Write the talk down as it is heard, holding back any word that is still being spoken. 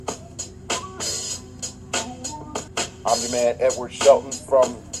I'm your man, Edward Shelton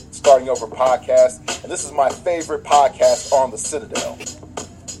from Starting Over Podcast, and this is my favorite podcast on the Citadel.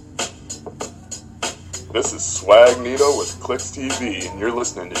 This is Swag Nito with Clicks TV, and you're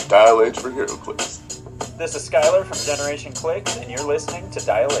listening to Dial H for Hero Clicks. This is Skylar from Generation Clicks, and you're listening to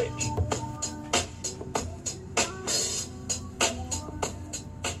Dial H.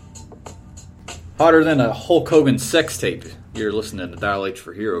 Hotter than a Hulk Hogan sex tape. You're listening to Dial H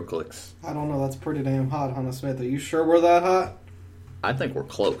for Hero Clicks. I don't know, that's pretty damn hot, Hannah Smith. Are you sure we're that hot? I think we're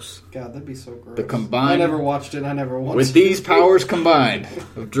close. God, that'd be so gross. The combined, I never watched it, With these powers combined,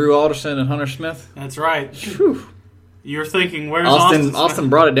 of Drew Alderson and Hunter Smith. That's right. Whew. You're thinking, where's Austin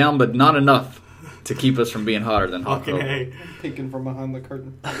brought it down, but not enough to keep us from being hotter than Hulk Hogan. Hey. Peeking from behind the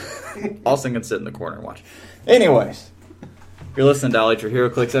curtain. Austin can sit in the corner and watch. Anyways, you're listening to Dial H for Hero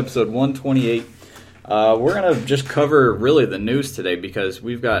Clicks, episode 128. We're going to just cover really the news today because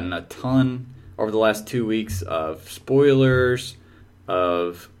we've gotten a ton over the last 2 weeks of spoilers,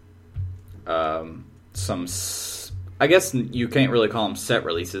 of some, I guess you can't really call them set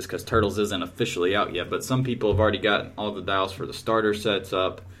releases because Turtles isn't officially out yet, but some people have already gotten all the dials for the starter sets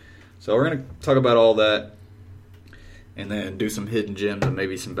up. So we're going to talk about all that and then do some hidden gems and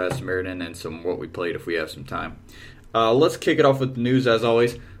maybe some Bad Samaritan and some what we played if we have some time. Let's kick it off with the news as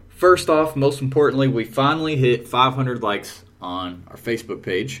always. First off, most importantly, we finally hit 500 likes on our Facebook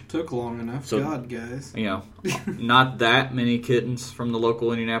page. Took long enough. So, God, guys. You know, not that many kittens from the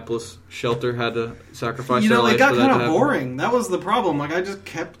local Indianapolis shelter had to sacrifice their lives. It got kind of boring. That was the problem. Like, I just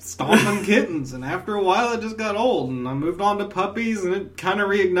kept stomping kittens, and after a while, it just got old, and I moved on to puppies, and it kind of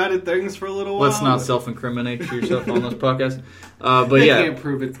reignited things for a little while. Let's not self-incriminate yourself on this podcast. But they yeah, can't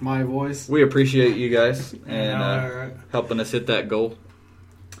prove it's my voice. We appreciate you guys and helping us hit that goal.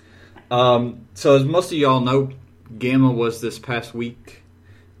 So as most of y'all know, Gamma was this past week,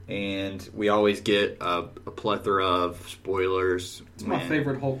 and we always get a plethora of spoilers. It's my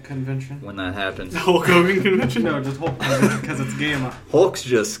favorite Hulk convention. When that happens. Hulk Hogan convention? No, just Hulk convention because it's Gamma. Hulk's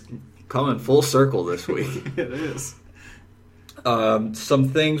just coming full circle this week. It is. Some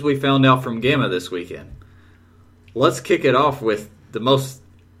things we found out from Gamma this weekend. Let's kick it off with the most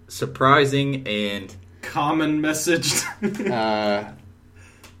surprising and common message.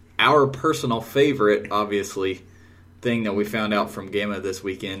 Our personal favorite, obviously, thing that we found out from Gamma this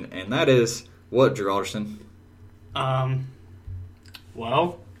weekend, and that is what, Drew Alderson?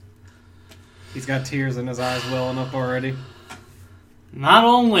 Well, he's got tears in his eyes welling up already. Not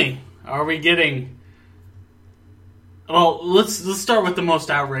only are we getting, well, let's start with the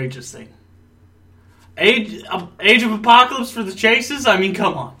most outrageous thing. Age of Apocalypse for the chases. I mean,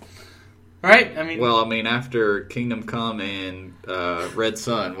 come on. Right? I mean, after Kingdom Come and Red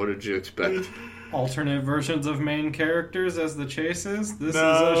Sun, what did you expect? Alternate versions of main characters as the chases? This is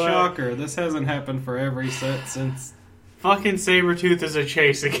a shocker. This hasn't happened for every set since... Fucking Sabretooth is a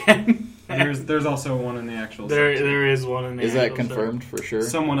chase again. There's also one in the actual set. There is one in the actual set. Is that confirmed set. For sure?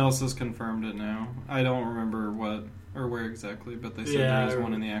 Someone else has confirmed it now. I don't remember what or where exactly, but they said there is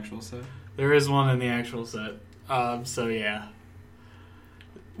one in the actual set. There is one in the actual set. So yeah.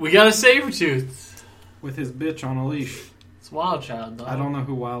 We got a Sabretooth. With his bitch on a leash. It's Wild Child, though. I don't know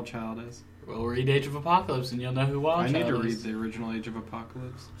who Wild Child is. Well, read Age of Apocalypse and you'll know who Wild Child is. I need to read the original Age of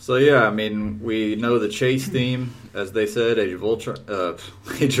Apocalypse. So yeah, I mean, we know the chase theme, as they said, Age of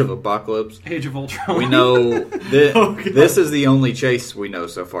Apocalypse. Age of Ultron. We know this is the only chase we know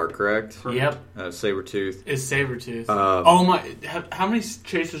so far, correct? Yep. Sabretooth. It's Sabretooth. Oh my, how many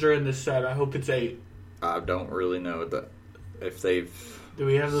chases are in this set? I hope it's 8. I don't really know that if they've... Do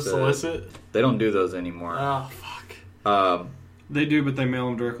we have the solicit? They don't do those anymore. Oh, fuck. They do, but they mail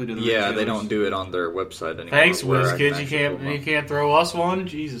them directly to the retailers. They don't do it on their website anymore. Thanks, WizKids. You can't throw us one?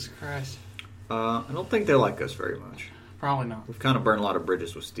 Jesus Christ. I don't think they like us very much. Probably not. We've kind of burned a lot of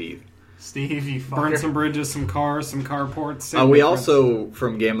bridges with Steve. Steve, you fucker. Burned some bridges, some cars, some carports. We also,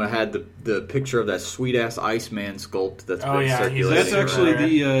 from Gamma, had the picture of that sweet-ass Iceman sculpt that's been circulating. That's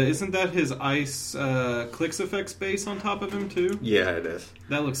actually isn't that his ice Clicks effects base on top of him, too? Yeah, it is.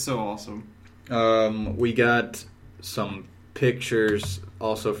 That looks so awesome. We got some pictures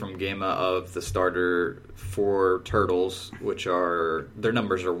also from Gamma of the starter for Turtles, which are... Their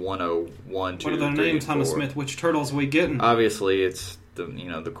numbers are 101, 2, What are their names, Hannah Smith? Which Turtles are we getting? Obviously, it's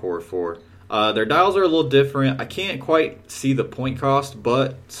the core 4. Their dials are a little different. I can't quite see the point cost,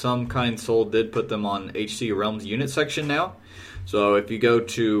 but some kind soul did put them on HC Realms unit section now. So if you go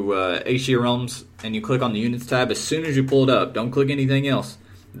to HC Realms and you click on the units tab, as soon as you pull it up, don't click anything else.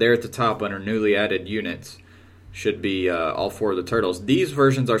 There at the top under newly added units should be all 4 of the Turtles. These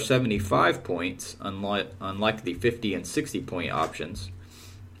versions are 75 points, unlike the 50 and 60 point options.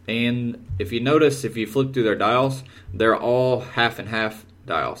 And if you notice, if you flip through their dials, they're all half and half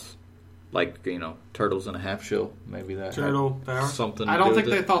dials. Like, turtles and a half shell. Maybe that Turtle had power. something I to don't do think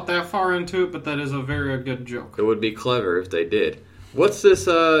with they it. thought that far into it, but that is a very good joke. It would be clever if they did. What's this,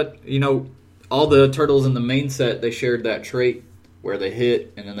 all the turtles in the main set, they shared that trait where they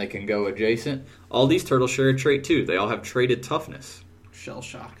hit and then they can go adjacent. All these turtles share a trait too. They all have traded toughness, Shell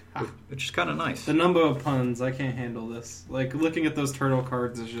shock. Ha. which is kind of nice. The number of puns, I can't handle this. Like, looking at those turtle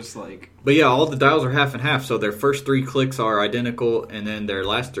cards is just like... But yeah, all the dials are half and half, so their first 3 clicks are identical, and then their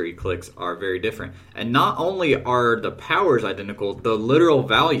last 3 clicks are very different. And not only are the powers identical, the literal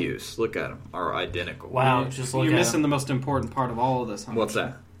values, look at them, are identical. Wow, just look You're at missing him. the most important part of all of this, huh? What's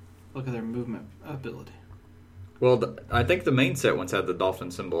that? Look at their movement ability. Well, I think the main set ones had the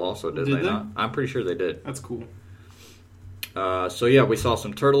dolphin symbol also, did Did they they? not? I'm pretty sure they did. That's cool. So yeah, we saw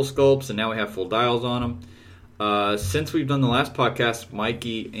some turtle sculpts, and now we have full dials on them. Since we've done the last podcast,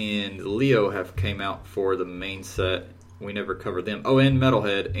 Mikey and Leo have came out for the main set. We never covered them. Oh, and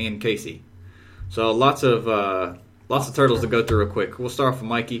Metalhead and Casey. So lots of turtles to go through real quick. We'll start off with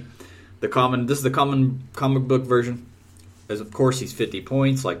Mikey. This is the common comic book version. As of course he's 50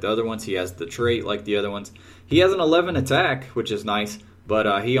 points like the other ones. He has the trait like the other ones. He has an 11 attack, which is nice,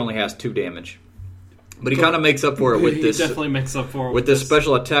 but he only has 2 damage. But he kind of makes up for it with He this. definitely makes up for it With this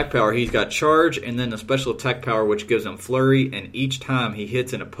special attack power, he's got charge and then a special attack power which gives him flurry, and each time he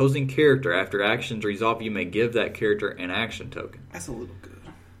hits an opposing character after actions resolve, you may give that character an action token. That's a little good.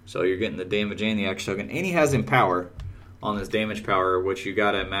 So you're getting the damage and the action token. And he has Empower on this damage power, which you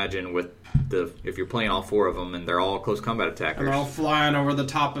gotta imagine with if you're playing all 4 of them and they're all close combat attackers. And they're all flying over the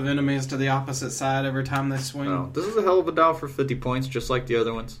top of enemies to the opposite side every time they swing. So, this is a hell of a dial for 50 points, just like the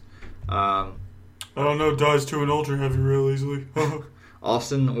other ones. I don't know, dies to an ultra heavy real easily.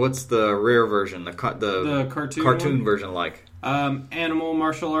 Austin, what's the rare version, the cartoon one? version like? Animal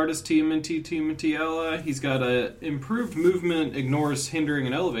martial artist TMNT Ella. He's got a improved movement, ignores hindering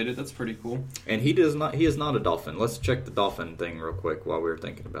and elevated. That's pretty cool. And he is not a dolphin. Let's check the dolphin thing real quick while we were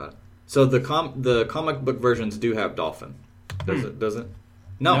thinking about it. So the comic book versions do have dolphin. Does it?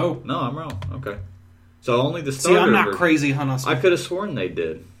 No, I'm wrong. Okay. So only the starter See, I'm not version. crazy, Hunter. I could have sworn they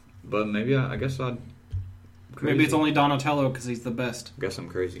did, but maybe I guess I'd. Crazy. Maybe it's only Donatello because he's the best. I guess I'm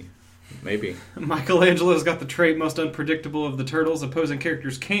crazy. Maybe. Michelangelo's got the trait most unpredictable of the turtles. Opposing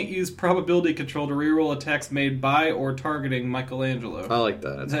characters can't use probability control to reroll attacks made by or targeting Michelangelo. I like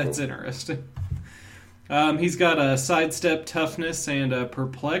that. That's cool. Interesting. He's got a sidestep, toughness, and a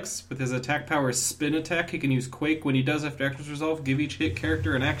perplex. With his attack power spin attack, he can use Quake when he does after actions resolve. Give each hit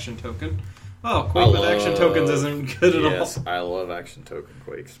character an action token. Oh, Quake with action tokens isn't good at all. Yes, I love action token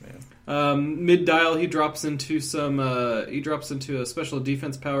Quakes, man. Mid dial, he drops into a special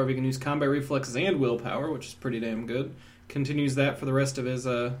defense power. He can use combat reflexes and willpower, which is pretty damn good. Continues that for the rest of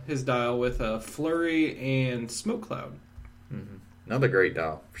his dial with flurry and smoke cloud. Mm-hmm. Another great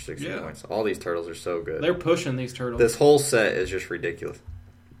dial for 60 points. All these turtles are so good. They're pushing these turtles. This whole set is just ridiculous.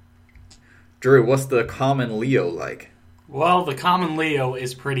 Drew, what's the common Leo like? Well, the common Leo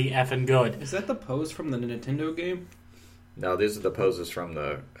is pretty effing good. Is that the pose from the Nintendo game? No, these are the poses from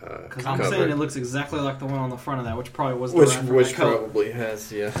the Because cover. I'm saying it looks exactly like the one on the front of that, which probably was the which probably has,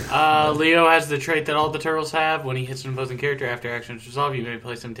 yeah. Leo has the trait that all the turtles have. When he hits an opposing character after actions resolve, you may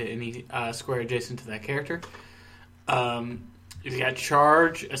place him to any square adjacent to that character. He's got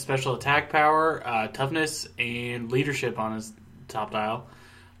charge, a special attack power, toughness, and leadership on his top dial.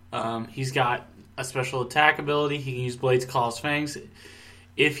 He's got a special attack ability. He can use Blades, Claws, Fangs.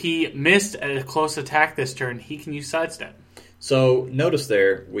 If he missed a close attack this turn, he can use Sidestep. So notice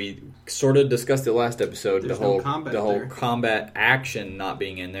there, we sort of discussed it last episode. There's the whole combat combat action not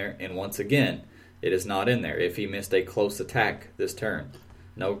being in there, and once again, it is not in there. If he missed a close attack this turn,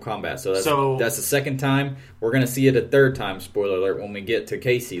 no combat. So that's the second time. We're going to see it a third time. Spoiler alert! When we get to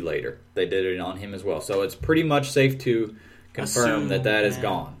Casey later, they did it on him as well. So it's pretty much safe to confirm that is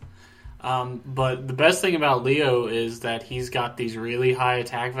gone. But the best thing about Leo is that he's got these really high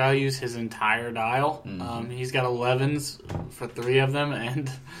attack values his entire dial. Mm-hmm. He's got 11s for 3 of them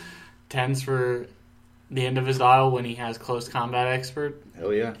and 10s for the end of his dial when he has close combat expert.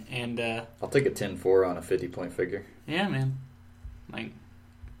 Hell yeah. And I'll take a 10-4 on a 50-point figure. Yeah, man.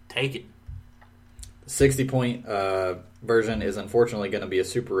 Take it. The 60-point version is unfortunately going to be a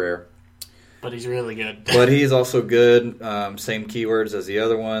super rare. But he's really good. But he's also good. Same keywords as the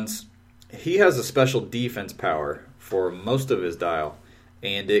other ones. He has a special defense power for most of his dial,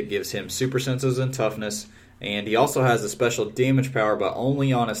 and it gives him super senses and toughness. And he also has a special damage power, but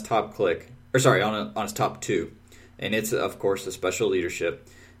only on his top on his top 2. And it's, of course, a special leadership.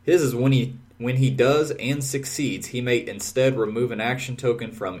 His is when When he does and succeeds, he may instead remove an action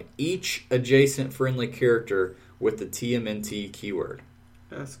token from each adjacent friendly character with the TMNT keyword.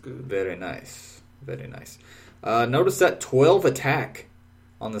 That's good. Very nice. Very nice. Notice that 12 attack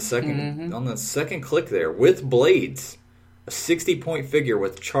on the second click there with blades. A 60-point figure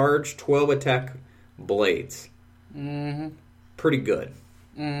with charge 12 attack blades. Pretty good.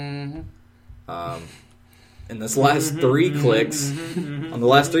 In this last 3 clicks, on the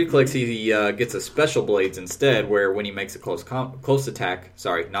last 3 clicks, he gets a special blades instead, where when he makes a close attack,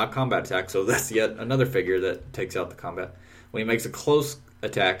 sorry, not combat attack, so that's yet another figure that takes out the combat. When he makes a close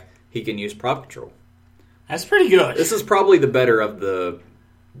attack, he can use prop control. That's pretty good. This is probably the better of the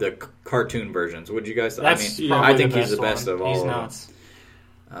cartoon versions. Would you guys? I think he's the best of all. He's nuts.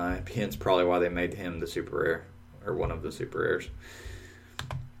 Hence, probably why they made him the super rare, or one of the super rares.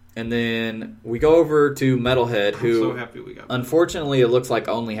 And then we go over to Metalhead, who, I'm so happy we got unfortunately, it looks like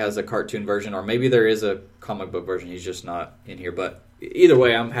only has a cartoon version, or maybe there is a comic book version. He's just not in here. But either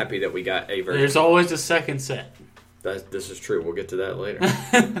way, I'm happy that we got a version. There's always a second set. This is true. We'll get to that later.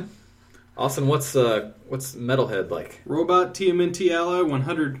 Austin, what's Metalhead like? Robot TMNT ally,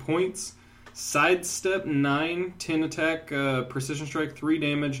 100 points. Sidestep 9, 10 attack, precision strike, 3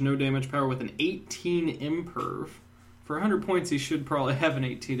 damage, no damage power with an 18 imperv. For 100 points, he should probably have an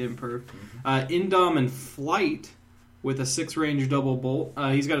 18 imperv. Indom and Flight with a 6 range double bolt.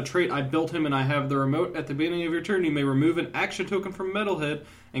 He's got a trait. I built him and I have the remote. At the beginning of your turn, you may remove an action token from Metalhead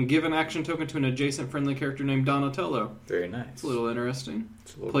and give an action token to an adjacent friendly character named Donatello. Very nice. It's a little interesting.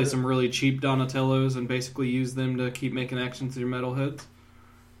 A Play some really cheap Donatellos and basically use them to keep making actions to your Metalheads.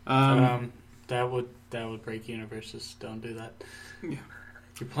 That would break universes. Don't do that. Yeah.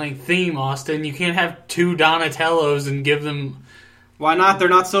 You're playing Theme, Austin. You can't have 2 Donatellos and give them... Why not? They're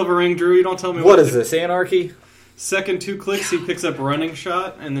not Silver Ring, Drew. You don't tell me what is this, Anarchy? Second 2 clicks, he picks up Running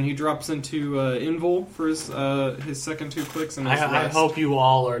Shot, and then he drops into Invul for his second 2 clicks. And I hope you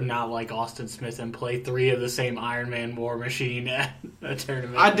all are not like Austin Smith and play 3 of the same Iron Man War Machine at a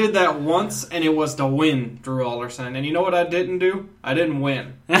tournament. I did that once, and it was to win, Drew Alderson. And you know what I didn't do? I didn't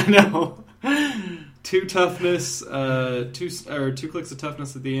win. I know. 2 toughness, 2 clicks of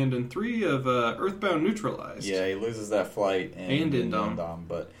toughness at the end, and 3 of Earthbound Neutralized. Yeah, he loses that Flight and Indom,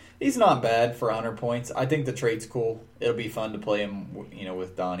 but he's not bad for 100 points. I think the trait's cool. It'll be fun to play him,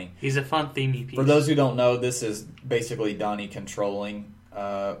 with Donnie. He's a fun themey piece. For those who don't know, this is basically Donnie controlling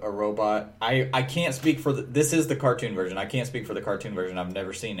a robot. I can't speak for this is the cartoon version. I can't speak for the cartoon version. I've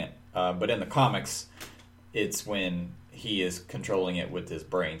never seen it. But in the comics, it's when he is controlling it with his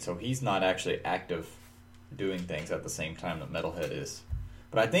brain. So he's not actually active doing things at the same time that Metalhead is.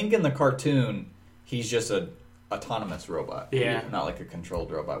 But I think in the cartoon, he's just a autonomous robot. Yeah. Not like a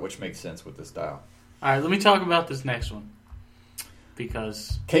controlled robot, which makes sense with this style. Alright, let me talk about this next one.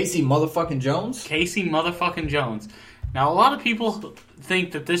 Because... Casey motherfucking Jones? Casey motherfucking Jones. Now, a lot of people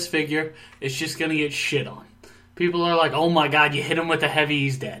think that this figure is just going to get shit on. People are like, oh my god, you hit him with a heavy,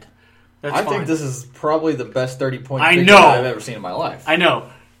 he's dead. I think this is probably the best 30-point I figure know. I've ever seen in my life. I know.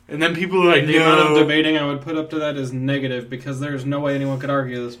 And then people are like, The amount of debating I would put up to that is negative, because there's no way anyone could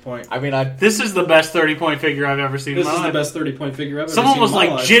argue this point. I mean, this is the best 30-point figure I've ever seen in my life. This is the best 30-point figure I've ever Someone seen was in my like,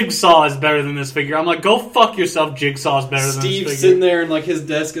 life. Jigsaw is better than this figure. I'm like, go fuck yourself, Jigsaw's better than this figure. Steve's sitting there and like his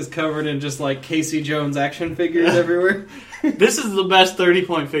desk is covered in just like Casey Jones action figures everywhere. This is the best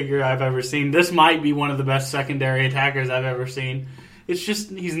 30-point figure I've ever seen. This might be one of the best secondary attackers I've ever seen. It's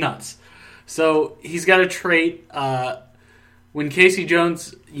just, he's nuts. So, he's got a trait, when Casey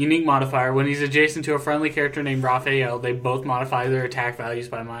Jones, unique modifier, when he's adjacent to a friendly character named Raphael, they both modify their attack values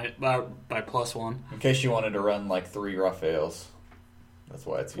by +1. In case you wanted to run like 3 Raphaels. That's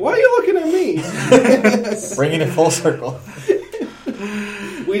why it's... Why are you looking at me? Bringing it full circle.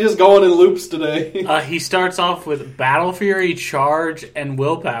 We just going in loops today. He starts off with Battle Fury, Charge, and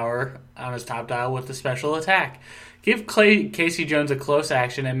Willpower on his top dial with the special attack. Give Casey Jones a close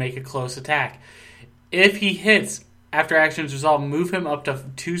action and make a close attack. If he hits, after actions resolve, move him up to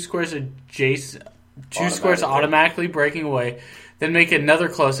 2 squares adjacent, 2 squares automatically breaking away. Then make another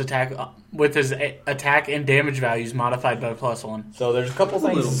close attack with his attack and damage values modified by +1. So there's a couple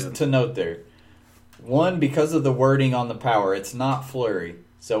things to note there. One, because of the wording on the power, it's not flurry.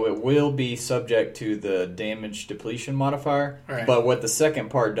 So it will be subject to the damage depletion modifier. Right. But what the second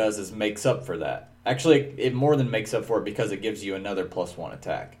part does is makes up for that. Actually, it more than makes up for it because it gives you another +1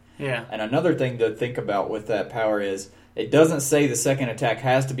 attack. Yeah. And another thing to think about with that power is it doesn't say the second attack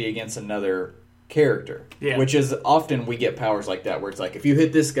has to be against another character. Yeah. Which is often we get powers like that where it's like if you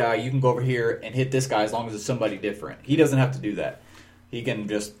hit this guy, you can go over here and hit this guy as long as it's somebody different. He doesn't have to do that. He can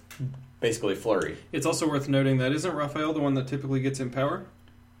just basically flurry. It's also worth noting that isn't Raphael the one that typically gets in power?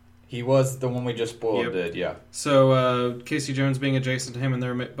 He was the one we just spoiled. Yep. Yeah. So Casey Jones being adjacent to him, and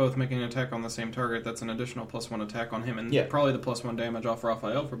they're both making an attack on the same target. That's an additional +1 attack on him, and probably the +1 damage off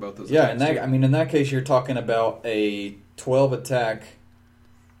Raphael for both those. Yeah, attacks. in that case, you're talking about a 12 attack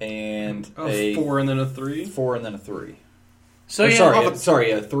and a 4 and then a 3. 4 and then a 3. So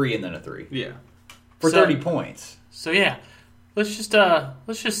Sorry, a 3 and then a 3 Yeah. for 30 points. So yeah, let's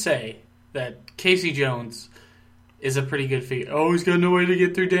just say that Casey Jones is a pretty good figure. Oh, he's got no way to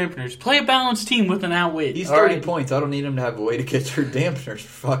get through dampeners. Play a balanced team with an outwit. He's 30 points. I don't need him to have a way to get through dampeners,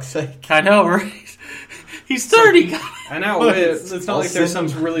 for fuck's sake. I know, right? He's 30. An outwit. It's not like there's some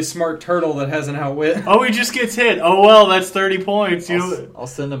really smart turtle that has an outwit. Oh, he just gets hit. Oh, well, that's 30 points. I'll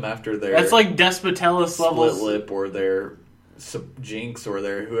send him after their... That's like Despotellus levels. Split Lip or their Jinx or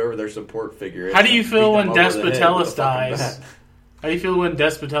their whoever their support figure is. How do you feel when Despotellus dies? How do you feel when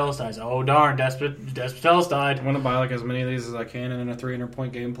Despotellus dies? Oh, darn, Despotellus died. I want to buy like as many of these as I can, and in a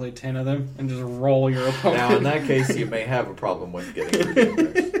 300-point game, play 10 of them, and just roll your opponent. Now, in that case, you may have a problem with getting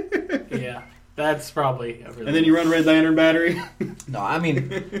through. Yeah, that's probably... And then you run Red Lantern Battery. No, I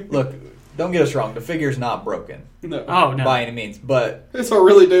mean, look, don't get us wrong. The figure's not broken. No. Oh, no. By any means, but... It's a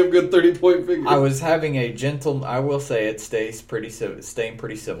really damn good 30-point figure. I was having a gentle... I will say it staying pretty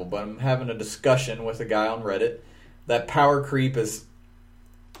civil, but I'm having a discussion with a guy on Reddit. That power creep is...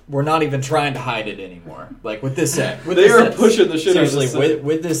 We're not even trying to hide it anymore. Like, with this set. They are pushing the shit out of this set.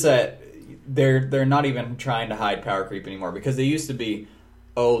 With this set, they're not even trying to hide power creep anymore. Because they used to be,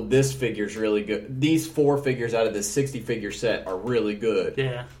 oh, this figure's really good. These 4 figures out of this 60-figure set are really good.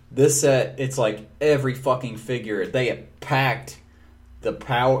 Yeah. This set, it's like every fucking figure. They have packed the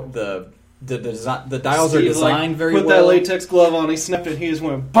power... The design, the dials are designed very well. Put that latex glove on, he snapped it, he just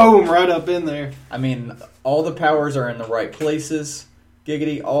went boom right up in there. I mean, all the powers are in the right places.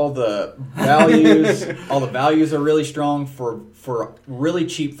 Giggity, all the values are really strong for really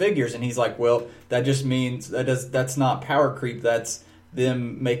cheap figures. And he's like, well, that just means that's not power creep. That's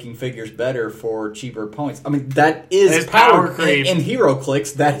them making figures better for cheaper points. I mean, that is power creep. In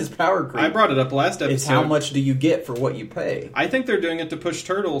HeroClix, that is power creep. I brought it up last episode. It's how much do you get for what you pay. I think they're doing it to push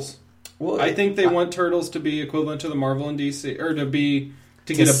Turtles. Well, I think they want Turtles to be equivalent to the Marvel and DC, or to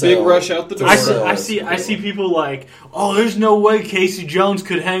get a big rush out the door. I see people like, oh, there's no way Casey Jones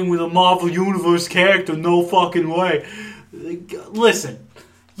could hang with a Marvel Universe character. No fucking way. Listen,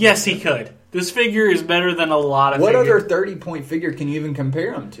 yes, he could. This figure is better than a lot of. What other 30-point figure can you even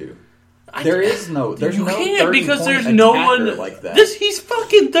compare him to? There's no 30 because there's no one like that. He's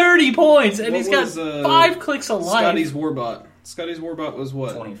fucking 30 points, and he's got 5 clicks of life. Scotty's Warbot. Scotty's Warbot was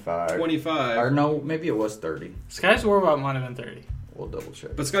what? 25. 25. Or no, maybe it was 30. Scotty's Warbot might have been 30. We'll double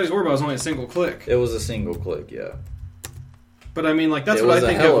check. But Scotty's Warbot was only a single click. It was a single click, yeah. But I mean, like, that's what I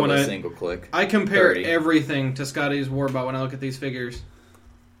think of when single click. I compare everything to Scotty's Warbot when I look at these figures.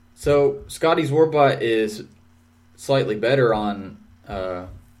 So Scotty's Warbot is slightly better on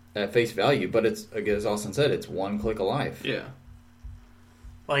at face value, but it's, as Austin said, it's 1 click of life. Yeah.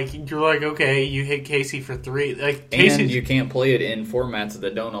 Like, you're like, okay, you hit Casey for 3. Like, and you can't play it in formats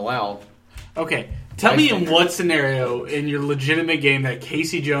that don't allow. Okay, tell me in what scenario in your legitimate game that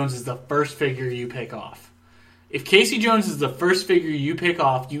Casey Jones is the first figure you pick off. If Casey Jones is the first figure you pick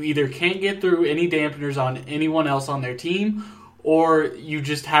off, you either can't get through any dampeners on anyone else on their team, or you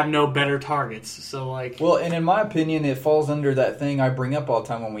just have no better targets. So, like... Well, and in my opinion, it falls under that thing I bring up all the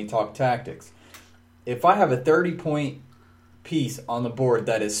time when we talk tactics. If I have a 30-point piece on the board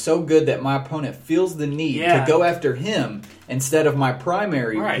that is so good that my opponent feels the need to go after him instead of my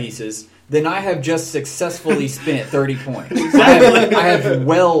primary pieces, then I have just successfully spent 30 points. Exactly.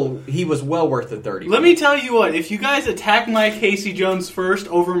 He was well worth the 30 Let me tell you what, if you guys attack my Casey Jones first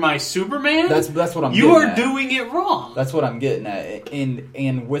over my Superman, that's what I'm you are doing it wrong. That's what I'm getting at.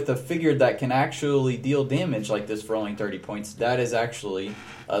 And with a figure that can actually deal damage like this for only 30 points, that is actually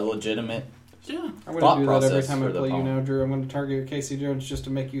a legitimate I'm going to do that every time I play you now, Drew. I'm going to target your Casey Jones just to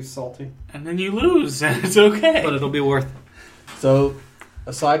make you salty. And then you lose, and it's okay. But it'll be worth it. So,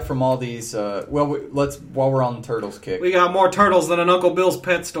 aside from all these, while we're on Turtles kick, we got more turtles than an Uncle Bill's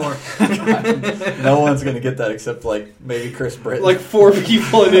pet store. No one's going to get that except like maybe Chris Britton. Like 4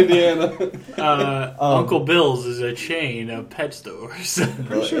 people in Indiana. Uncle Bill's is a chain of pet stores. I'm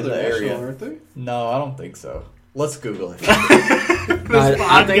pretty sure they're national, aren't they? No, I don't think so. Let's Google it.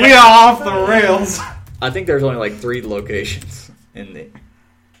 I think we are off the rails. I think there's only like 3 locations and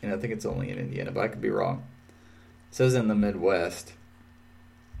I think it's only in Indiana, but I could be wrong. It says in the Midwest.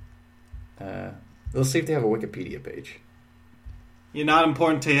 Let's see if they have a Wikipedia page. You're not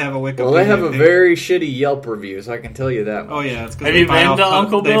important till you have a Wikipedia page. Well, they have a very shitty Yelp review, so I can tell you that much. Oh yeah, it's because have you been to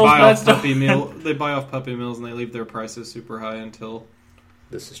Uncle Bill's pet store? They buy off puppy mills and they leave their prices super high until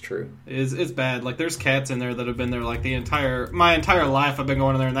This is true. It's bad. Like, there's cats in there that have been there like my entire life. I've been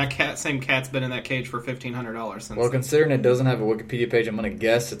going in there, and that same cat's been in that cage for $1,500 since. Well, considering it doesn't have a Wikipedia page, I'm going to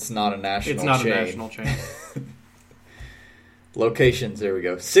guess it's not a national chain. It's not a national chain. Locations, there we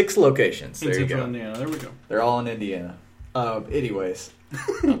go. 6 locations. There you go. Indiana. There we go. They're all in Indiana. Anyways,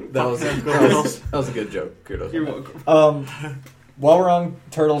 that was a good joke. Kudos. You're welcome. While we're on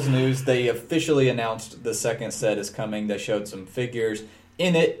Turtles news, they officially announced the second set is coming. They showed some figures.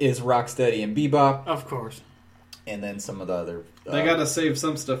 In it is Rocksteady and Bebop, Of course. and then some of the other. They got to save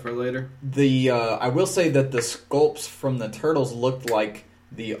some stuff for later. I will say that the sculpts from the Turtles looked like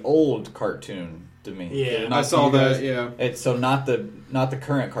the old cartoon to me. Yeah. Not I saw you guys. that. Yeah. It's so not the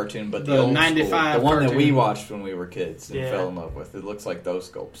current cartoon, but the The old 95 school, the one that cartoon. we watched when we were kids and Yeah. fell in love with. It looks like those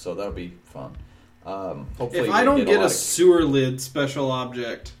sculpts, so that'll be fun. Hopefully, If I don't get lot a of- sewer lid special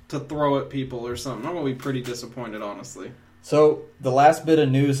object to throw at people or something, I'm gonna be pretty disappointed, honestly. So the last bit of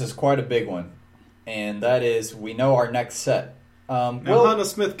news is quite a big one, and that is we know our next set. Now, Well, Hannah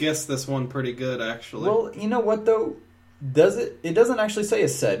Smith guessed this one pretty good, actually. well, you know what though? It doesn't actually say a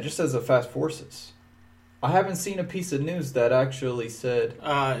set; it just says a Fast Forces. I haven't seen a piece of news that actually said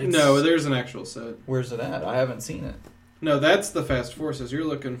no, there's an actual set. where's it at. I haven't seen it. No, that's the Fast Forces you're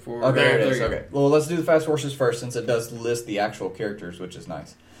looking for. Okay, there it is. you go. Okay, well, let's do the Fast Forces first, since it does list the actual characters, which is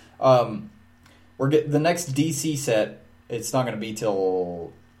nice. The next DC set. It's not going to be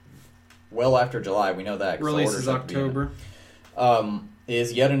till well after July. We know that. 'cause the Releases orders have to be in. October.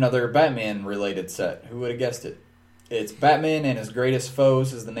 Is yet another Batman-related set. Who would have guessed it? It's Batman and His Greatest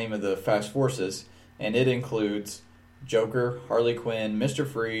Foes is the name of the Fast Forces, and it includes Joker, Harley Quinn, Mr.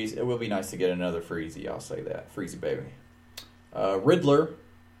 Freeze. It will be nice to get another Freezy, I'll say that. Freezy baby. Riddler.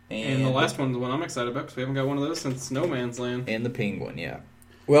 And the last one's the one I'm excited about because we haven't got one of those since No Man's Land. And the Penguin, yeah.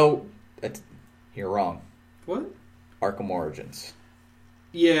 Well, you're wrong. What? Arkham Origins.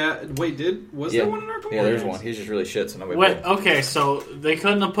 Yeah, wait, was Yeah. there one in Arkham? Yeah, there's Origins? one. He's just really shit, so nobody Wait, played. okay, so they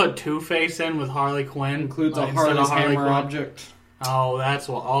couldn't have put Two-Face in with Harley Quinn? Includes a instead of Harley's Harley Hammer Quinn? object. Oh, that's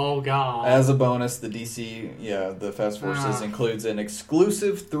what. Oh, God. As a bonus, the the Fast Forces includes an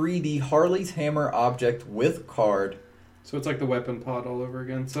exclusive 3D Harley's Hammer object with card. So it's like the weapon pod all over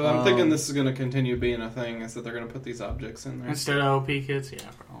again. So I'm thinking this is going to continue being a thing, is that they're going to put these objects in there. Instead of OP kits? Yeah,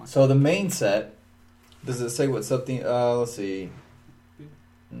 probably. So the main set, does it say what sub-theme? Let's see.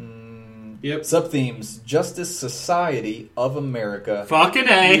 Yep. Sub-themes, Justice Society of America, Fucking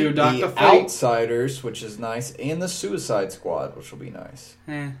A. New Dr. The Fate. Outsiders, which is nice, and the Suicide Squad, which will be nice.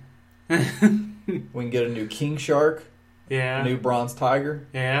 Eh. We can get a new King Shark, Yeah. a new Bronze Tiger.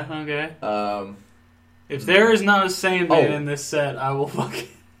 Yeah, okay. If If there is not a Sandman Oh. in this set, I will fucking...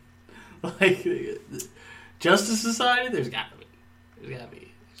 Like, Justice Society? There's gotta be. There's gotta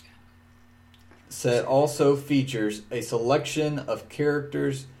be. set also features a selection of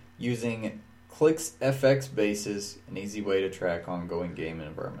characters using Click's FX bases, an easy way to track ongoing game and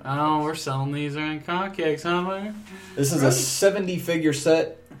environment. Oh, we're selling these in cupcakes, huh, man? This is a 70-figure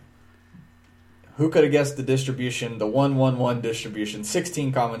set. Who could have guessed the distribution, the 1-1-1 distribution,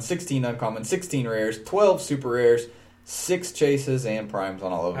 16 common, 16 uncommon, 16 rares, 12 super rares, 6 chases, and primes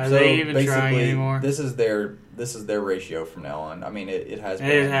on all of them. Are they even trying basically, anymore? This is their ratio from now on. I mean, it has been.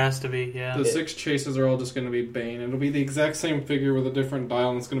 It has to be, yeah. The 6 chases are all just going to be Bane. It'll be the exact same figure with a different dial,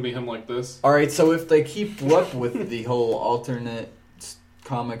 and it's going to be him like this. All right, so if they keep up with the whole alternate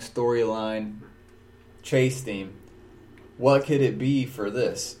comic storyline chase theme, what could it be for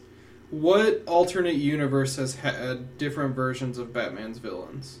this? What alternate universe has had different versions of Batman's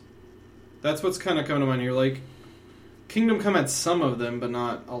villains? That's what's kind of coming to mind here. Like, Kingdom Come had some of them, but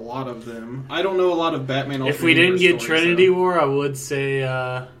not a lot of them. I don't know a lot of Batman alternate If we didn't universe get stories, Trinity though. War, I would say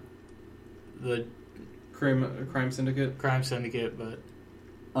the Crime Syndicate. Crime Syndicate, but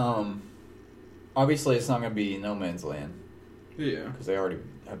Obviously it's not going to be No Man's Land Yeah. because they already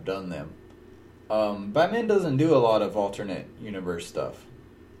have done them. Batman doesn't do a lot of alternate universe stuff.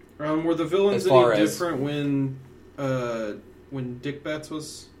 Were the villains As far any as- different when Dick Bats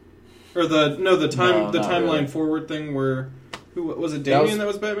was, or the timeline not really. forward thing where who was it? That Damian that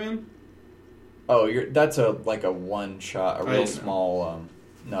was Batman. Oh, that's a one shot, a I real know. small.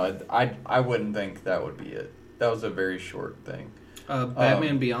 No, I wouldn't think that would be it. That was a very short thing.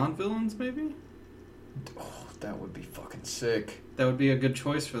 Batman Beyond villains, maybe. Oh, that would be fucking sick. That would be a good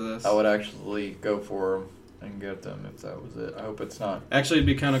choice for this. I would actually go for them and get them if that was it. I hope it's not. Actually, it'd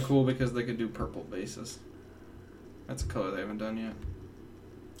be kind of cool because they could do purple bases. That's a color they haven't done yet.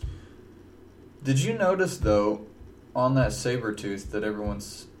 Did you notice though, on that Sabretooth that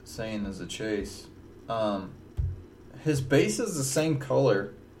everyone's saying is a chase, his base is the same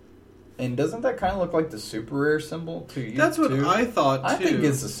color And doesn't that kind of look like the super rare symbol to you? That's what too? I thought, too. I think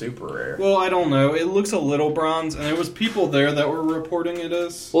it's the super rare. Well, I don't know. It looks a little bronze, and there was people there that were reporting it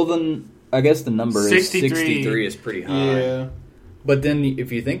as... Well, then, I guess the number 63. 63 is pretty high. Yeah. But then,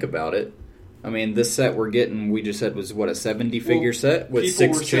 if you think about it, I mean, this set we're getting, we just said was, what, a 70-figure set with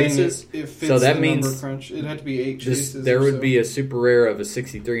People 6 were saying chases? It fits So that the means number crunch. It had to be 8 chases. there or would so. be a super rare of a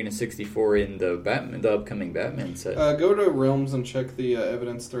 63 and a 64 in the upcoming Batman set. Go to Realms and check the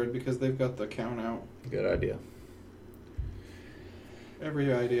evidence thread because they've got the count out. Good idea.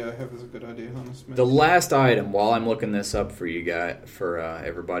 Every idea I have is a good idea, honestly. The last item, while I'm looking this up for you guys, for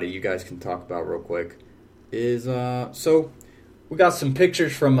everybody, you guys can talk about real quick, is so we got some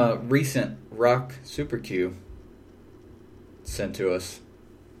pictures from a recent Rock Super Q sent to us,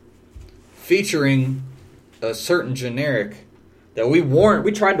 featuring a certain generic that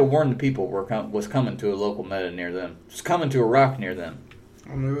we tried to warn the people was coming to a local meta near them. It's coming to a rock near them.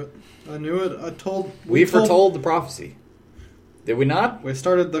 I knew it. I told... We foretold the prophecy. Did we not? We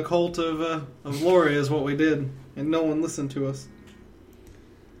started the cult of Lori is what we did, and no one listened to us.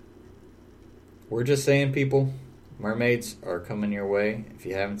 We're just saying, people, mermaids are coming your way. If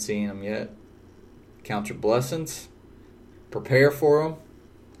you haven't seen them yet, count your blessings. Prepare for them.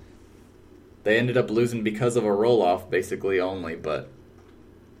 They ended up losing because of a roll-off, basically, only. But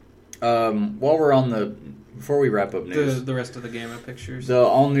while we're on before we wrap up news, The rest of the Gamma pictures. the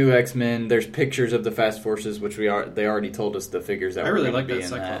all-new X-Men, there's pictures of the Fast Forces, which they already told us the figures that I were really going to like be that in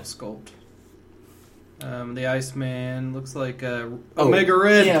Cyclops that. sculpt. The Iceman looks like Omega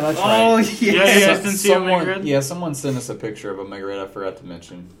Red. Yeah, that's oh, right. yes. Yeah, you guys didn't see Omega Red? Yeah, someone sent us a picture of Omega Red. I forgot to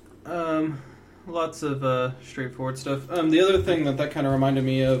mention. Lots of straightforward stuff. The other thing that kind of reminded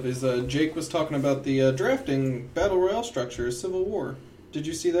me of is Jake was talking about the drafting Battle Royale structure, Civil War. Did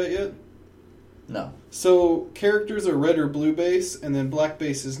you see that yet? No. So characters are red or blue base, and then black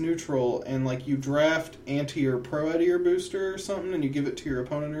base is neutral, and like you draft anti or pro out of your booster or something, and you give it to your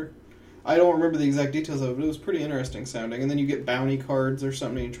opponent. I don't remember the exact details of it, but it was pretty interesting sounding. And then you get bounty cards or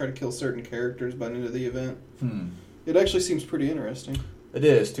something, and you try to kill certain characters by the end of the event. It actually seems pretty interesting. It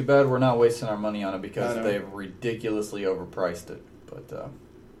is. Too bad we're not wasting our money on it because I know. they've ridiculously overpriced it. But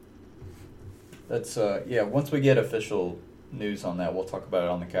that's once we get official news on that, we'll talk about it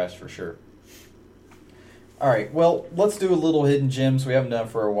on the cast for sure. All right, well, let's do a little hidden gems. We haven't done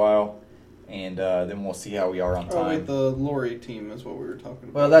for a while, and then we'll see how we are on time. Oh, wait, the Lori team is what we were talking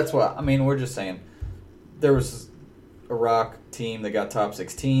about. Well, that's what I mean. We're just saying there was a Rock team that got top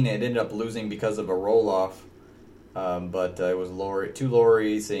 16. And it ended up losing because of a roll off, but it was two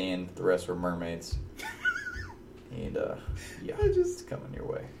Loris, and the rest were mermaids. And it's coming your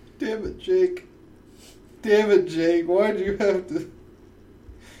way. Damn it, Jake. Damn it, Jake. Why'd you have to...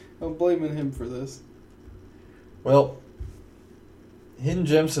 I'm blaming him for this. Well, hidden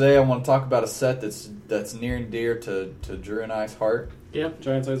gems today. I want to talk about a set that's near and dear to Drew and I's heart. Yep.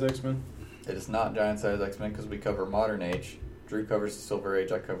 Giant Size X-Men. It is not Giant Size X-Men because we cover Modern Age. Drew covers the Silver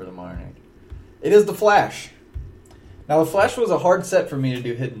Age. I cover the Modern Age. It is the Flash. Now, the Flash was a hard set for me to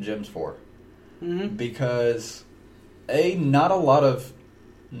do hidden gems for because not a lot of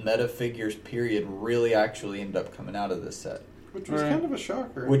meta figures, period, really actually end up coming out of this set. Which was kind of a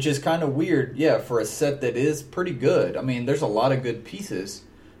shocker. Which is kind of weird, for a set that is pretty good. I mean, there's a lot of good pieces,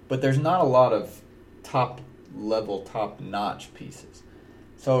 but there's not a lot of top-level, top-notch pieces.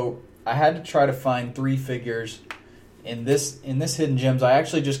 So I had to try to find 3 figures. In this Hidden Gems, I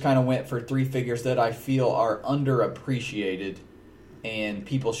actually just kind of went for 3 figures that I feel are underappreciated and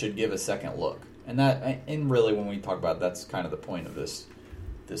people should give a second look. And really, when we talk about it, that's kind of the point of this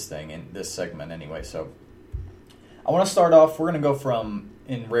thing, in this segment anyway, so... I want to start off, we're going to go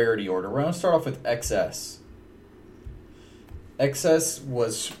in rarity order. We're going to start off with XS. XS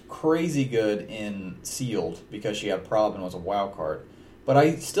was crazy good in Sealed because she had Prob and was a wild card. But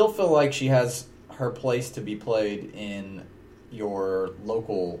I still feel like she has her place to be played in your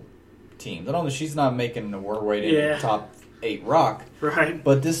local teams. I don't know, she's not making her way to the top 8 Rock. Right.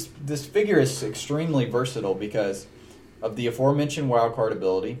 But this figure is extremely versatile because of the aforementioned wild card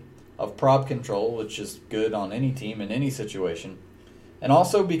ability, of Prob control, which is good on any team in any situation, and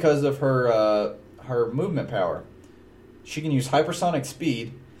also because of her movement power. She can use hypersonic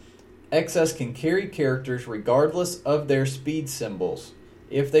speed. XS can carry characters regardless of their speed symbols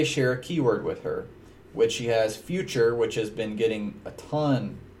if they share a keyword with her, which she has Future, which has been getting a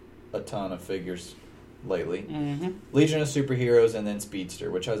ton of figures lately. Legion of Superheroes, and then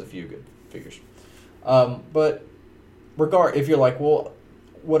Speedster, which has a few good figures. But if you're like, well,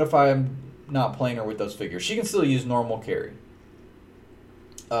 what if I'm not playing her with those figures? She can still use normal carry.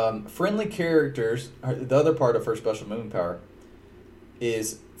 Friendly characters, the other part of her special movement power,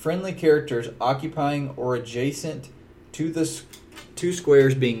 is friendly characters occupying or adjacent to the two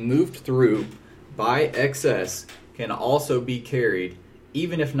squares being moved through by XS can also be carried,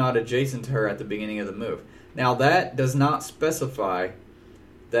 even if not adjacent to her at the beginning of the move. Now, that does not specify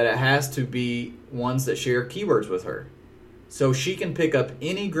that it has to be ones that share keywords with her. So she can pick up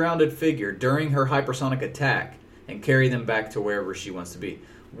any grounded figure during her hypersonic attack and carry them back to wherever she wants to be.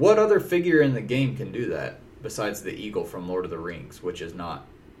 What other figure in the game can do that besides the eagle from Lord of the Rings, which is not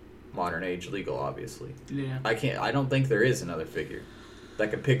modern age legal, obviously? Yeah. I don't think there is another figure that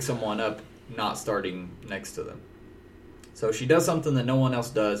could pick someone up not starting next to them. So she does something that no one else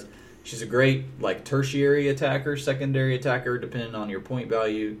does. She's a great tertiary attacker, secondary attacker, depending on your point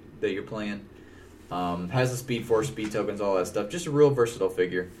value that you're playing. Has the speed force, speed tokens, all that stuff. Just a real versatile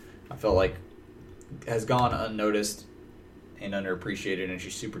figure. I felt like has gone unnoticed and underappreciated, and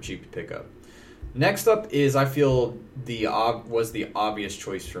she's super cheap to pick up. Next up is, I feel, was the obvious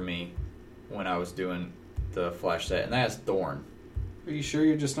choice for me when I was doing the Flash set, and that's Thorn. Are you sure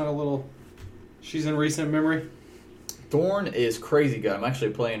you're just not a little... She's in recent memory? Thorn is crazy good. I'm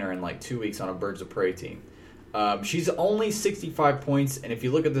actually playing her in 2 weeks on a Birds of Prey team. She's only 65 points, and if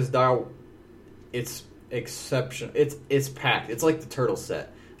you look at this dial, it's exceptional. It's packed. It's like the Turtle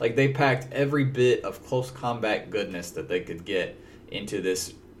set. They packed every bit of close combat goodness that they could get into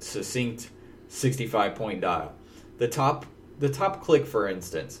this succinct 65-point dial. The top click, for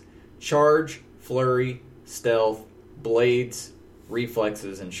instance: charge, flurry, stealth, blades,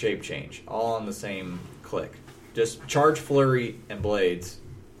 reflexes, and shape change, all on the same click. Just charge, flurry, and blades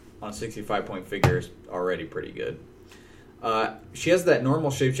on a 65-point figure is already pretty good. She has that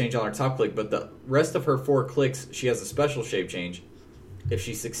normal shape change on her top click, but the rest of her 4 clicks, she has a special shape change. If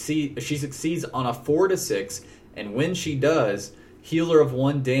she succeeds on a 4 to 6, and when she does, healer of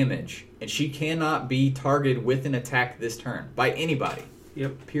 1 damage, and she cannot be targeted with an attack this turn by anybody.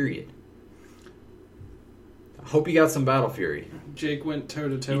 Yep. Period. I hope you got some Battle Fury. Jake went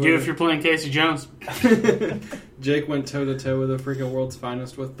toe-to-toe. You do if you're playing Casey Jones. Jake went toe-to-toe with the freaking world's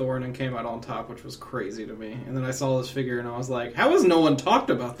finest with Thorn and came out on top, which was crazy to me. And then I saw this figure and I was like, how has no one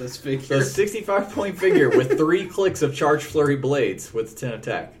talked about this figure? A 65-point figure with 3 clicks of charge, flurry, blades with 10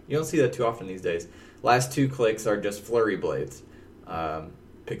 attack. You don't see that too often these days. Last 2 clicks are just flurry blades.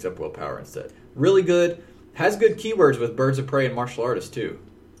 Picks up willpower instead. Really good. Has good keywords with Birds of Prey and Martial Artists too.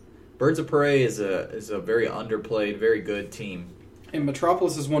 Birds of Prey is a very underplayed, very good team. And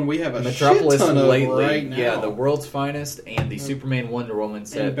Metropolis is one we have a Metropolis shit ton lately, of right now. Yeah, the world's finest and the Superman Wonder Woman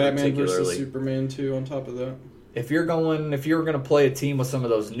set and Batman particularly. versus Superman too. On top of that, if you're going to play a team with some of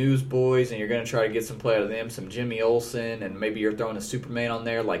those Newsboys and you're going to try to get some play out of them, some Jimmy Olsen, and maybe you're throwing a Superman on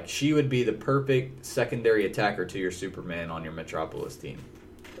there, she would be the perfect secondary attacker to your Superman on your Metropolis team.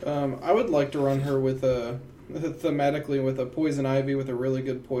 I would like to run her with thematically with a Poison Ivy with a really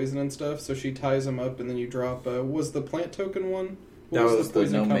good poison and stuff. So she ties them up, and then you drop. Was the plant token one? That was the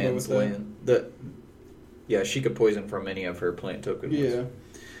No Man's Land. Yeah, she could poison from any of her plant tokens. Yeah.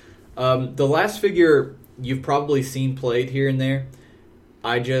 The last figure you've probably seen played here and there.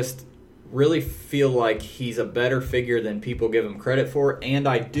 I just really feel like he's a better figure than people give him credit for, and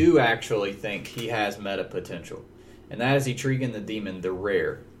I do actually think he has meta potential. And that is Etrigan the Demon, the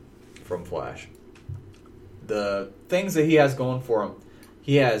rare from Flash. The things that he has going for him: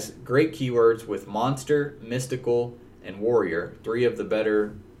 he has great keywords with Monster, Mystical, and Warrior, 3 of the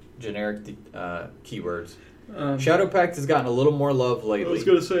better generic keywords. Shadow Pact has gotten a little more love lately. I was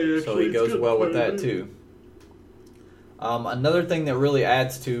going to say, actually, so he goes well with that too. Another thing that really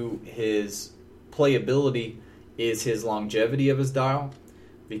adds to his playability is his longevity of his dial,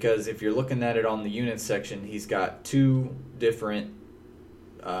 because if you're looking at it on the units section, he's got 2 different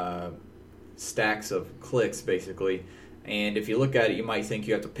stacks of clicks basically, and if you look at it, you might think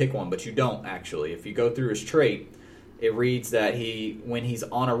you have to pick one, but you don't actually. If you go through his trait, it reads that when he's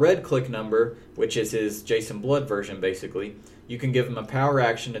on a red click number, which is his Jason Blood version basically, you can give him a power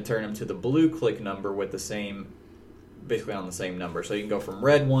action to turn him to the blue click number with the same, basically on the same number. So you can go from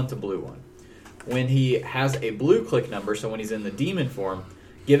red 1 to blue 1. When he has a blue click number, so when he's in the demon form,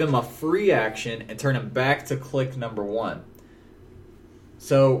 give him a free action and turn him back to click number 1.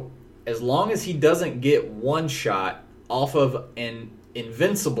 So as long as he doesn't get one shot off of an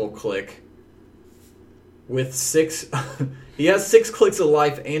invincible click with 6... he has 6 clicks of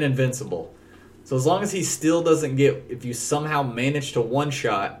life and invincible. So as long as he still doesn't get... If you somehow manage to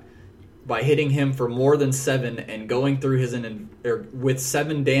one-shot by hitting him for more than 7 and going through with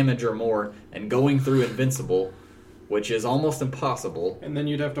 7 damage or more and going through invincible, which is almost impossible. And then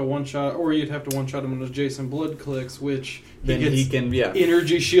you'd have to one-shot him with Jason Blood clicks, which Then he can,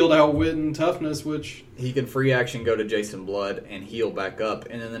 energy shield, outwit, and toughness, which... He can free action go to Jason Blood and heal back up.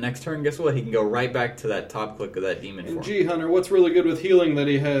 And then the next turn, guess what? He can go right back to that top click of that demon And form. G Hunter, what's really good with healing that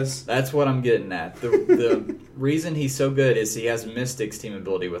he has? That's what I'm getting at. The reason he's so good is he has Mystic's team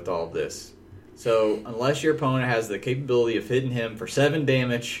ability with all of this. So unless your opponent has the capability of hitting him for 7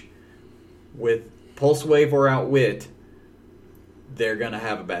 damage with Pulse Wave or Outwit, they're going to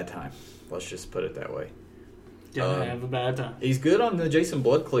have a bad time. Let's just put it that way. Gonna have a bad time. He's good on the Jason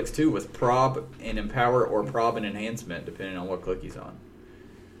Blood clicks too, with Prob and Empower or Prob and Enhancement, depending on what click he's on.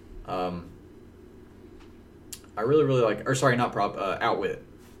 I really, really like... Or sorry, not Prob, Outwit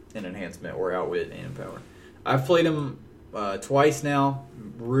and Enhancement, or Outwit and Empower. I've played him twice now.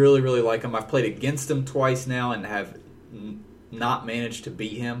 Really, really like him. I've played against him twice now and have not managed to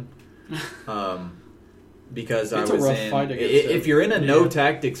beat him. Because It's I a was rough in... fight against If him. you're in a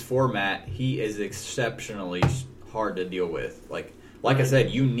no-tactics format, he is exceptionally hard to deal with. Like I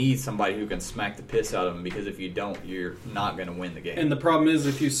said, you need somebody who can smack the piss out of him, because if you don't, you're not going to win the game. And the problem is,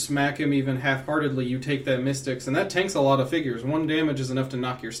 if you smack him even half-heartedly, you take that Mystics, and that tanks a lot of figures. 1 damage is enough to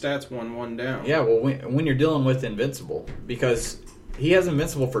knock your stats 1 down. Yeah, well, when you're dealing with Invincible, because he has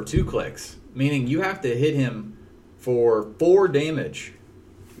Invincible for 2 clicks, meaning you have to hit him for 4 damage,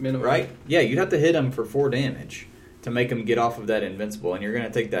 Minimum. right? Yeah, you'd have to hit him for 4 damage to make him get off of that Invincible, and you're going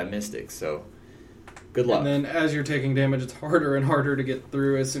to take that Mystic, so good luck. And then as you're taking damage, it's harder and harder to get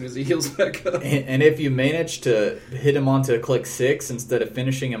through as soon as he heals back up. And if you manage to hit him onto click 6 instead of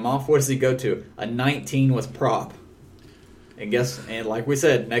finishing him off, what does he go to? A 19 with Prop. And like we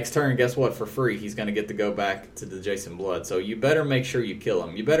said, next turn, guess what? For free, he's going to get to go back to the Jason Blood. So you better make sure you kill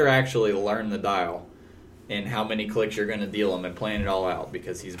him. You better actually learn the dial and how many clicks you're going to deal him and plan it all out,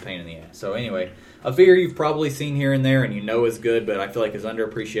 because he's a pain in the ass. So anyway, a figure you've probably seen here and there and you know is good, but I feel like is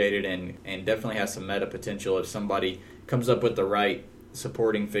underappreciated and definitely has some meta potential if somebody comes up with the right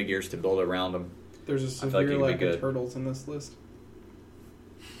supporting figures to build around him. There's a I feel like severe he could be lack good. of turtles in this list.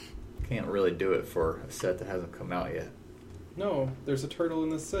 Can't really do it for a set that hasn't come out yet. No, there's a turtle in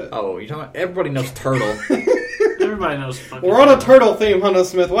this set. Oh, you're talking? Everybody knows Turtle. Everybody knows fucking We're on a turtle theme, Hunter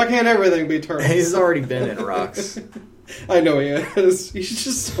Smith. Why can't everything be turtles? He's already been in Rocks. I know he is. He's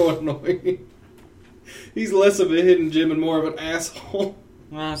just so annoying. He's less of a hidden gem and more of an asshole.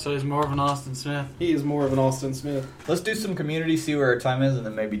 So he's more of an Austin Smith. He is more of an Austin Smith. Let's do some community, see where our time is, and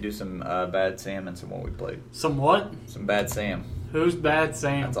then maybe do some Bad Sam and some what we played. Some what? Some Bad Sam. Who's Bad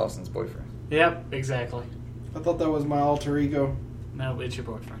Sam? That's Austin's boyfriend. Yep, exactly. I thought that was my alter ego. No, it's your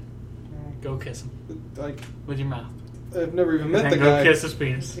boyfriend. Go kiss him Like, with your mouth. I've never even met And the go guy. kiss his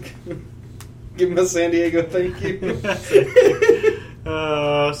penis. Give him a San Diego thank you.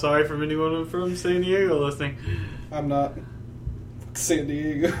 Sorry for anyone from San Diego listening. I'm not. San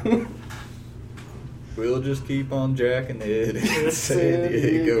Diego. We'll just keep on jacking it in San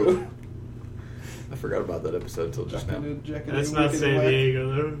Diego. I forgot about that episode until just now. That's not San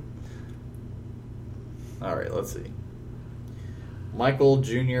Diego, though. All right, let's see. Michael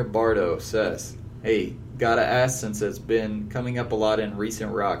Jr. Bardo says, "Hey, gotta ask, since it's been coming up a lot in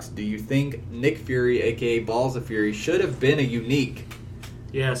recent Rocks, do you think Nick Fury, aka Balls of Fury, should have been a unique?"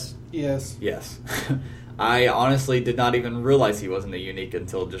 Yes. Yes. Yes. I honestly did not even realize he wasn't a unique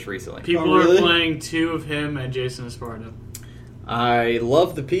until just recently. People Oh, really? are playing 2 of him and Jason Esparta. I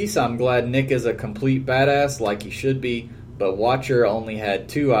love the piece. I'm glad Nick is a complete badass like he should be, but Watcher only had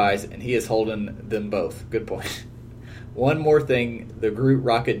 2 eyes and he is holding them both. Good point. One more thing, the Groot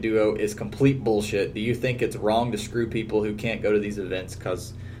Rocket duo is complete bullshit. Do you think it's wrong to screw people who can't go to these events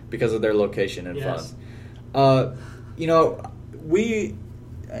because of their location and Yes. funds?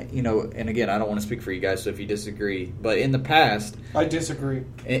 And again, I don't want to speak for you guys, so if you disagree, but in the past, I disagree.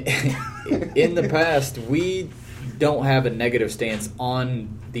 in the past, we don't have a negative stance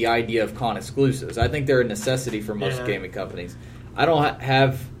on the idea of con exclusives. I think they're a necessity for most Yeah. gaming companies. I don't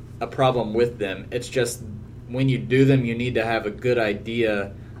have a problem with them. It's just when you do them, you need to have a good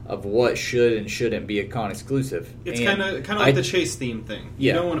idea of what should and shouldn't be a con exclusive. It's And kind of I- like the chase theme thing.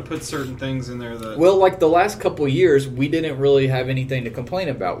 Yeah. You don't want to put certain things in there that... Well, like the last couple of years, we didn't really have anything to complain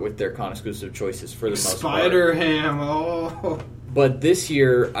about with their con exclusive choices for the most part. Spider-Ham, oh... But this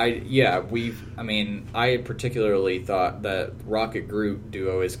year, I particularly thought that Rocket Groot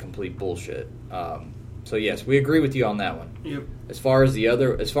duo is complete bullshit. So yes, we agree with you on that one. Yep. As far as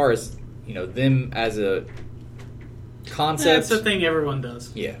them as a concept, That's the thing everyone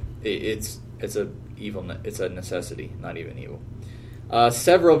does. yeah, it's a necessity, not even evil.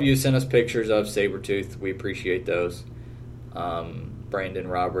 Several of you sent us pictures of Sabretooth. We appreciate those. Brandon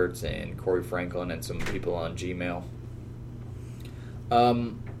Roberts and Corey Franklin and some people on Gmail.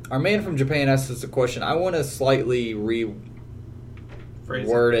 Our man from Japan asked us a question. I want to slightly reword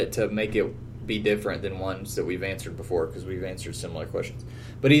it to make it be different than ones that we've answered before, because we've answered similar questions.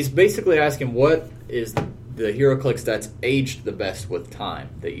 But he's basically asking, what is the HeroClix that's aged the best with time?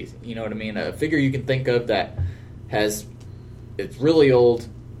 That you know what I mean? A figure you can think of that it's really old.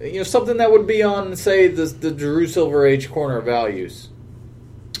 Something that would be on, say, the Drew Silver Age corner of values.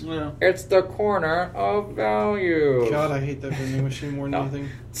 Yeah. It's the corner of value. God, I hate that vending machine more than anything.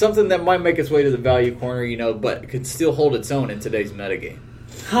 Something that might make its way to the value corner, but could still hold its own in today's metagame.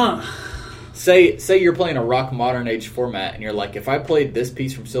 Huh. Say you're playing a Rock Modern Age format, and you're like, if I played this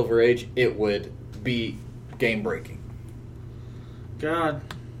piece from Silver Age, it would be game-breaking. God.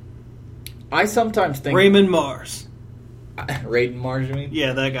 I sometimes think... Raymond Mars. Raiden Mars, you mean?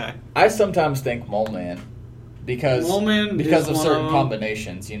 Yeah, that guy. I sometimes think Mole Man. Because of certain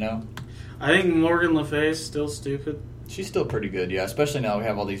combinations, I think Morgan Le Fay is still stupid. She's still pretty good, yeah. Especially now we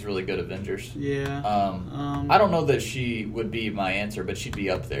have all these really good Avengers. Yeah. I don't know that she would be my answer, but she'd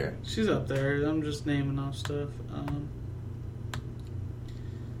be up there. She's up there. I'm just naming off stuff.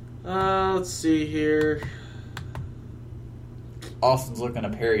 Let's see here. Austin's looking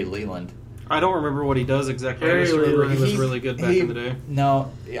up Harry Leland. I don't remember what he does exactly. Harry I just remember he was Leland. really good back in the day.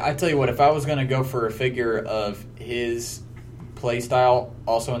 No, I tell you what, if I was going to go for a figure of his play style,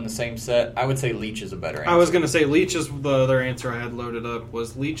 also in the same set, I would say Leech is a better answer. I was going to say Leech is the other answer I had loaded up.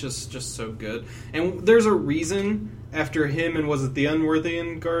 Was Leech is just so good, and there's a reason after him and was it the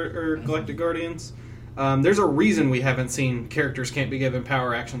Unworthy Galactic Guardians? There's a reason we haven't seen characters can't be given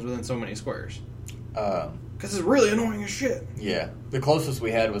power actions within so many squares. Because it's really annoying as shit. Yeah, the closest we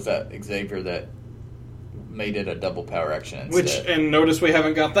had was that Xavier that made it a double power action instead. And notice we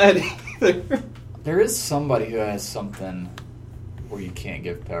haven't got that either. There is somebody who has something where you can't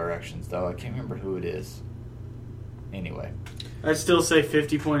give power actions, though. I can't remember who it is. Anyway. I'd still say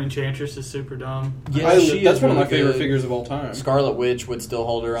 50-point Enchantress is super dumb. Yeah, that's one of my favorite figures of all time. Scarlet Witch would still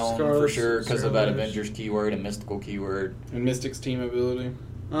hold her own for sure because of that Scarlet Avengers keyword and mystical keyword. And Mystic's team ability.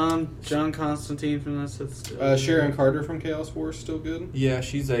 John Constantine from that set's still Sharon Carter from Chaos War is still good. Yeah,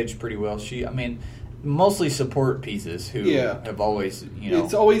 she's aged pretty well. Mostly support pieces who have always,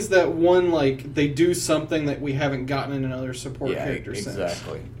 It's always that one, they do something that we haven't gotten in another support character since.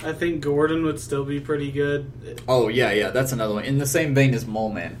 Exactly. I think Gordon would still be pretty good. Oh, yeah, that's another one. In the same vein as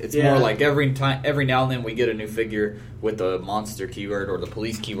Mole Man. It's more like every now and then we get a new figure with the monster keyword or the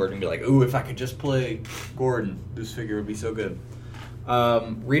police keyword and be like, ooh, if I could just play Gordon, this figure would be so good.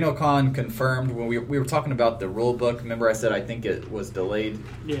 RenoCon confirmed when we were talking about the rule book. Remember I said I think it was delayed?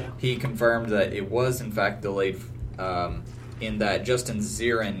 Yeah. He confirmed that it was in fact delayed in that Justin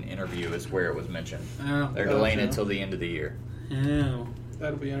Zirin interview is where it was mentioned. Oh, They're delaying it until the end of the year. Oh.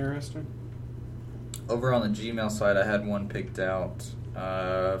 That'll be interesting. Over on the Gmail side I had one picked out.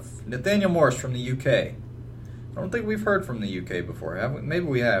 Nathaniel Morris from the UK. I don't think we've heard from the UK before, have we? Maybe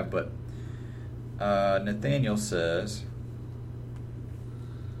we have, but Nathaniel says...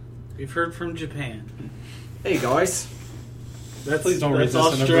 We've heard from Japan. Hey guys. Please don't read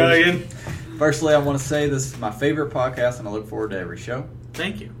That's this in Australian. Firstly, I want to say this is my favorite podcast and I look forward to every show.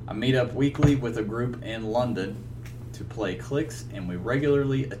 Thank you. I meet up weekly with a group in London to play Clix and we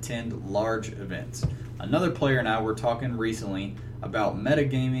regularly attend large events. Another player and I were talking recently about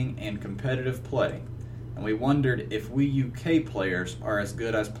metagaming and competitive play, and we wondered if we UK players are as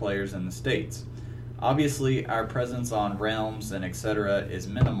good as players in the States. Obviously, our presence on Realms and etc. is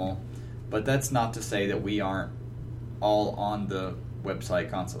minimal, but that's not to say that we aren't all on the website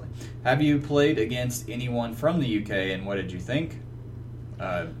constantly. Have you played against anyone from the UK, and what did you think?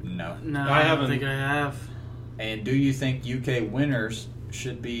 No. No, I I haven't. don't think I have. And do you think UK winners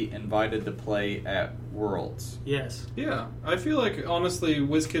should be invited to play at Worlds? Yes. Yeah, I feel like, honestly,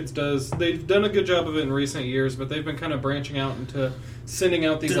 WizKids they've done a good job of it in recent years, but they've been kind of branching out into sending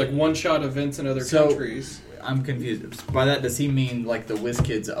out these, one-shot events in other countries. I'm confused. By that, does he mean, the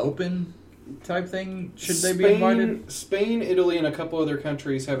WizKids Open type thing? Should they be invited? Spain, Italy, and a couple other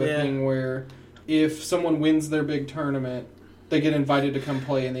countries have a thing where if someone wins their big tournament, they get invited to come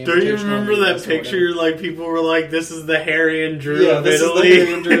play in the Do you Invitational remember League, that picture? People were like, "This is the Harry and Drew of this is Italy." the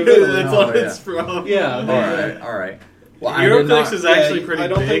Harry and Drew of Italy. That's what it's from. Yeah. All right. Well, HeroClix is actually pretty I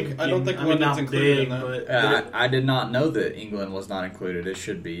don't big. think I mean, London's not included big, in that. but I did not know that England was not included. It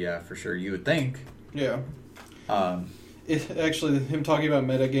should be, for sure. You would think. Yeah. Actually, him talking about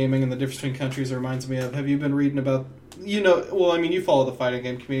metagaming and the difference between countries reminds me of, have you been reading about, you follow the fighting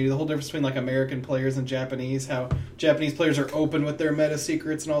game community, the whole difference between American players and Japanese, how Japanese players are open with their meta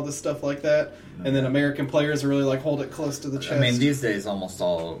secrets and all this stuff like that, and then American players are really hold it close to the chest. I mean, these days almost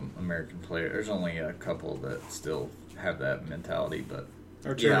all American players, there's only a couple that still have that mentality, but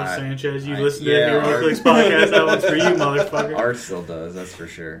Arturo Sanchez, you I- listen yeah, to Hero Clicks podcast. That one's for you, motherfucker. Art still does, that's for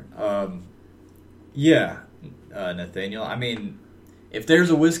sure. Nathaniel, I mean, if there's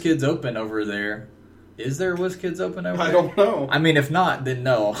a WizKids Open over there, is there a WizKids Open over there? I don't know. I mean, if not, then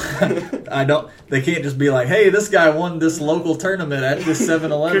no. I don't. They can't just be like, "Hey, this guy won this local tournament at this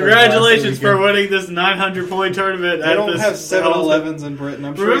 7-Eleven." Congratulations for winning this 900-point tournament. They at don't this have 7-Elevens in Britain.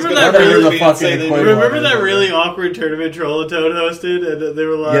 I'm sure he's Remember gonna that really really be fucking say they do. equivalent. Remember that really awkward tournament Trollotone hosted, and they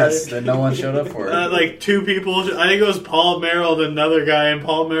were like, Yes, that no one showed up for it. like two people. I think it was Paul Merrill and another guy, and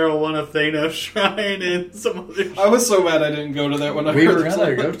Paul Merrill won a Thanos shrine and some other. I was so mad I didn't go to that when I We heard were this.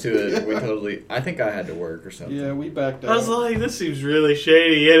 gonna go to it. We totally. I think I had to work or something. Yeah, we backed I was out. like, this seems really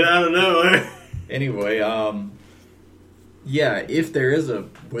shady, and I don't know. Anyway, yeah, if there is a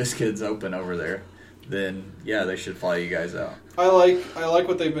WizKids Open over there, then yeah, they should fly you guys out. I like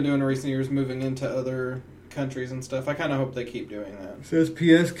what they've been doing in recent years, moving into other countries and stuff. I kind of hope they keep doing that. Says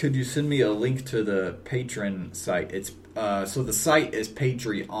P.S. Could you send me a link to the Patreon site? It's so the site is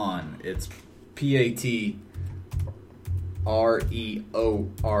Patreon. It's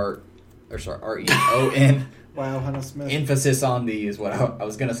REON. Wow, Hannah Smith. Emphasis on the is what I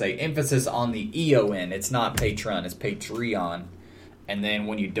was gonna say. Emphasis on the EON. It's not Patreon. It's Patreon. And then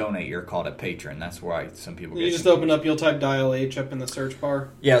when you donate, you're called a patron. That's why some people get You just confused. open up, you'll type Dial H up in the search bar.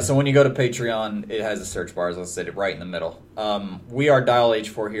 Yeah, so when you go to Patreon, it has a search bar, as I said, right in the middle. We are Dial H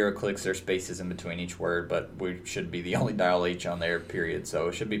for Hero Clicks. There's spaces in between each word, but we should be the only Dial H on there, period. So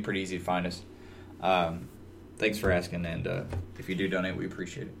it should be pretty easy to find us. Thanks for asking, and if you do donate, we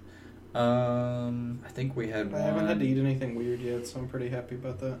appreciate it. I think we had I one. haven't had to eat anything weird yet, so I'm pretty happy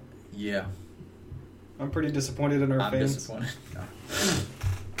about that. Yeah, I'm pretty disappointed in our I'm fans. disappointed. No.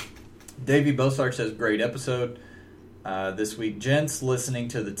 Davey Bosark says, great episode. This week, gents, listening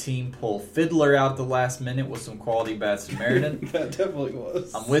to the team pull Fiddler out the last minute with some quality Bad Samaritan. That definitely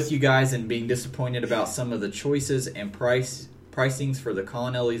was. I'm with you guys in being disappointed about some of the choices and pricings for the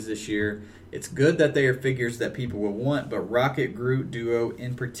Colonellis this year. It's good that they are figures that people will want, but Rocket Groot Duo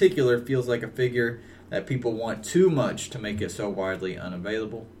in particular feels like a figure that people want too much to make it so widely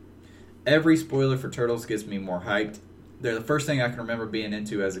unavailable. Every spoiler for Turtles gets me more hyped. They're the first thing I can remember being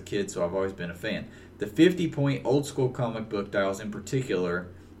into as a kid, so I've always been a fan. The 50-point old-school comic book dials in particular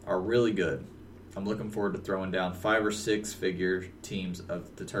are really good. I'm looking forward to throwing down 5 or 6 figure teams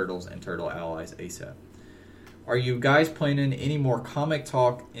of the Turtles and Turtle Allies ASAP. Are you guys planning any more comic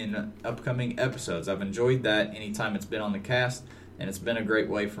talk in upcoming episodes? I've enjoyed that anytime it's been on the cast, and it's been a great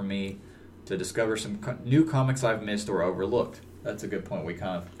way for me to discover some new comics I've missed or overlooked. That's a good point. We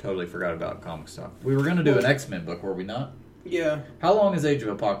kind of totally forgot about comic talk. We were going to do an X-Men book, were we not? Yeah, How long is Age of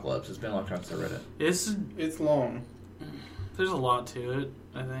Apocalypse? It's been a long time since I read it. it's long. There's a lot to it,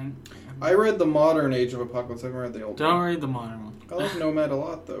 I think. I read the modern Age of Apocalypse. I haven't read the old Don't one. read the modern one. I like Nomad a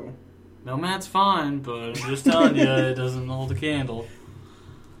lot, though. Nomad's fine, but I'm just telling you, it doesn't hold a candle.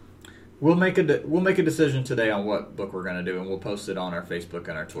 We'll make a decision today on what book we're going to do, and we'll post it on our Facebook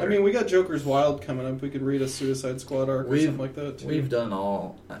and our Twitter. I mean, we got Joker's Wild coming up. We could read a Suicide Squad arc or something like that, too. We've done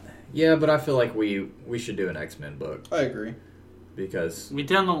all... Yeah, but I feel like we should do an X-Men book, I agree. because... We've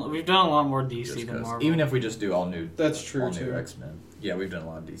done a lot more DC just than 'cause. Marvel. Even if we just do all new... That's true, all new too. X-Men. Yeah, we've done a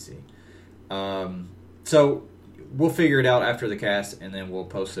lot of DC. So, we'll figure it out after the cast, and then we'll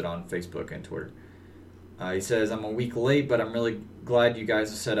post it on Facebook and Twitter. He says, I'm a week late, but I'm really glad you guys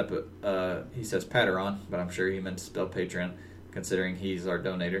have set up he says Patreon, but I'm sure he meant to spell Patreon, considering he's our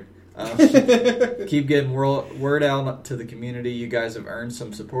donator. Keep getting word out to the community. You guys have earned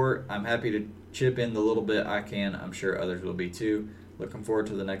some support. I'm happy to chip in the little bit I can. I'm sure others will be too. Looking forward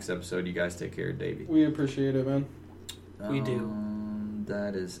to the next episode. You guys take care, Davey. We appreciate it, man. We do.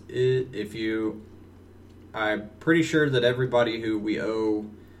 That is it. I'm pretty sure that everybody who we owe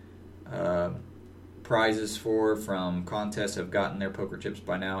prizes from contests have gotten their poker chips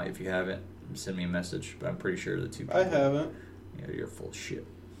by now. If you haven't, send me a message. But I'm pretty sure the 2 people. I haven't. Yeah, you're full of shit.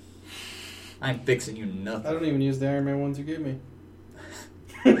 I'm fixing you nothing. I don't even use the Iron Man ones you gave me.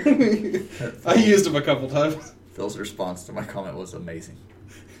 I used them a couple times. Phil's response to my comment was amazing.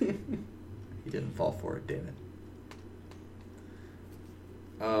 He didn't fall for it, damn it.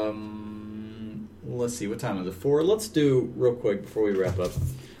 Let's see, what time is it? 4. Let's do real quick before we wrap up.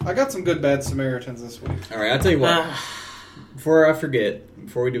 I got some good Bad Samaritans this week. All right, I'll tell you what. Before I forget,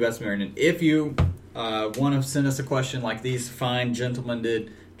 before we do Bad Samaritan, if you want to send us a question like these fine gentlemen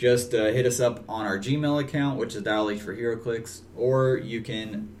did, just hit us up on our Gmail account, which is Dial H for HeroClix, or you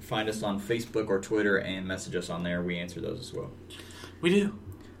can find us on Facebook or Twitter and message us on there. We answer those as well. We do.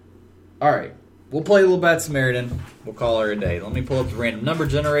 All right, we'll play a little Bad Samaritan. We'll call her a day. Let me pull up the random number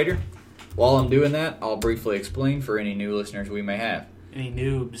generator. While I'm doing that, I'll briefly explain for any new listeners we may have. Any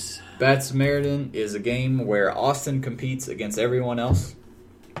noobs? Bad Samaritan is a game where Austin competes against everyone else.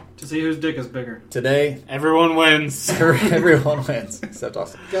 To see whose dick is bigger. Today, Everyone wins. everyone wins except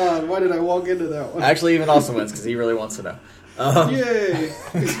Austin. God, why did I walk into that one? Actually, even Austin wins because he really wants to know. Yay!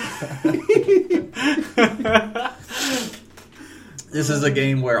 This is a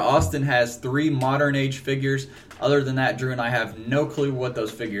game where Austin has 3 modern age figures. Other than that, Drew and I have no clue what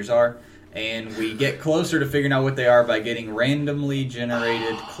those figures are. And we get closer to figuring out what they are by getting randomly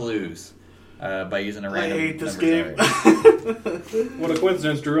generated clues. By using a I random hate this number game. generator. What a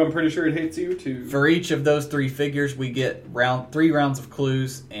coincidence, Drew. I'm pretty sure it hates you too. For each of those 3 figures, we get 3 rounds of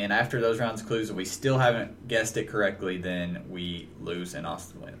clues. And after those rounds of clues, if we still haven't guessed it correctly, then we lose and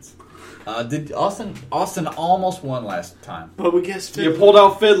Austin wins. Did Austin almost won last time. But we guessed You it. pulled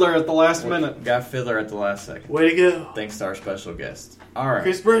out Fiddler at the last minute. Got Fiddler at the last second. Way to go. Thanks to our special guest. All right.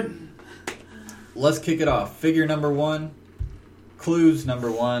 Chris Britton. Let's kick it off. Figure number 1, clues number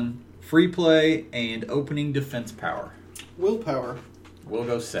 1, free play, and opening defense power. Willpower. We'll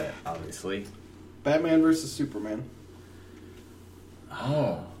go set, obviously. Batman versus Superman.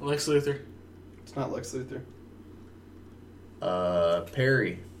 Oh. Lex Luthor. It's not Lex Luthor.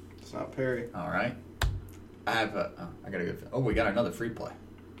 Perry. It's not Perry. All right. I got a good. Oh, we got another free play.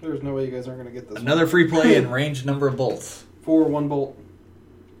 There's no way you guys aren't going to get this Another free play and range number of bolts. 4, 1 bolt.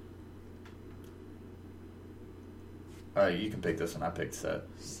 All right, you can pick this one. I picked set.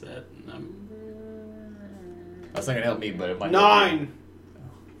 Set number. I was thinking help me, but it might 9!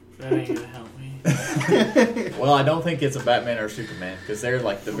 That ain't gonna help me. Well, I don't think it's a Batman or Superman because they're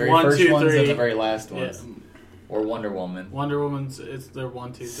like the very 1, first 2, ones 3. and the very last Yeah. ones. Or Wonder Woman. Wonder Woman's. It's their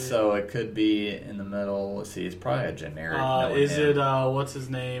 1, 2, 3. So it could be in the middle. Let's see. It's probably a generic. knowing Is him. it? What's his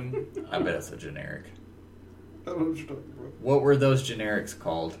name? I bet it's a generic. I don't know what you're talking about. What were those generics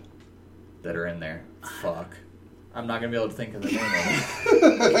called that are in there? Fuck. I'm not gonna be able to think of the name of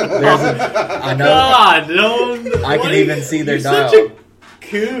them. I know. God, no. I can even see their You're dial. such a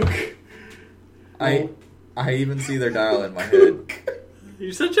kook. I even see their dial in my head.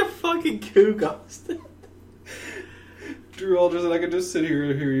 You're such a fucking kook, Austin. Drew Aldridge, I could just sit here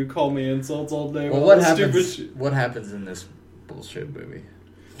and hear you call me insults all day. Well, about what all stupid happens? shit. What happens in this bullshit movie?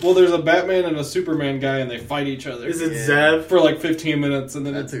 Well, there's a Batman and a Superman guy, and they fight each other. Is it Yeah. Zev? for like 15 minutes, and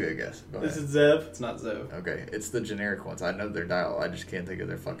then That's a good guess. Go Is ahead. it Zev? it's not Zev. Okay, it's the generic ones. I know their dial. I just can't think of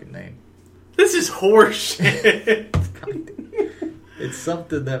their fucking name. This is horseshit. It's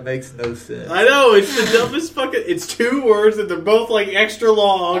something that makes no sense. I know, it's the dumbest fucking... It's 2 words, and they're both, like, extra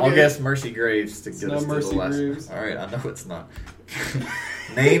long. I'll guess Mercy Graves to get not us to Mercy the last. Graves. All right, I know it's not.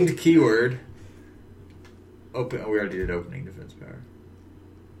 Named keyword. Open. We already did opening defense power.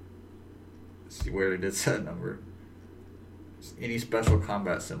 See, we already did set number. Any special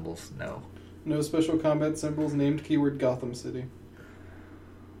combat symbols? No. No special combat symbols. Named keyword Gotham City.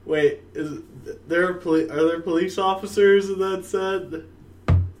 Wait, are there police officers in that set?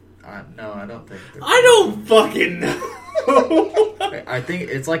 No, I don't think. I don't fucking know. I think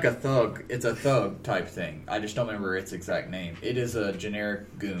it's like a thug. It's a thug type thing. I just don't remember its exact name. It is a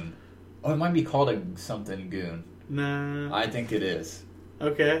generic goon. Oh, it might be called a something goon. Nah. I think it is.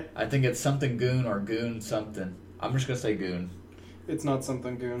 Okay. I think it's something goon or goon something. I'm just gonna say goon. It's not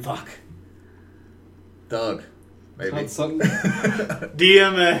something goon. Fuck. Thug. Maybe. It's not something.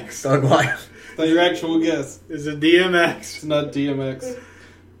 DMX. Thug life. That's your actual guess. Is it DMX? It's not DMX.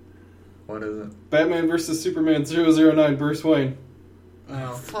 What is it? Batman versus Superman 009, Bruce Wayne.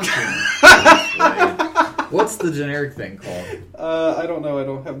 Oh. What's the generic thing called? I don't know. I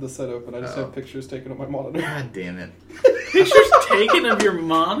don't have the set open. I just Oh. have pictures taken on my monitor. God damn it. Pictures taken of your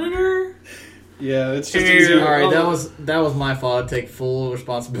monitor? Yeah, it's just Here. easier. Alright, that was my fault. I take full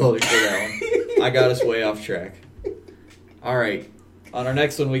responsibility for that one. I got us way off track. Alright. On our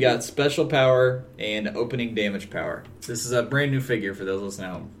next one, we got special power and opening damage power. This is a brand new figure for those listening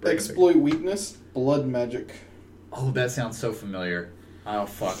out. Brand new Exploit weakness, blood magic. figure. Oh, that sounds so familiar. Oh,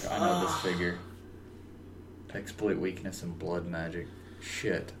 fuck. I know this figure. Exploit weakness and blood magic.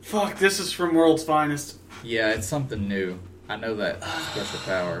 Shit. Fuck, this is from World's Finest. Yeah, it's something new. I know that special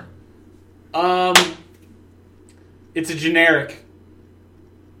power. It's a generic.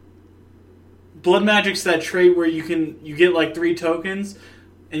 Blood Magic's that trait where you get like 3 tokens,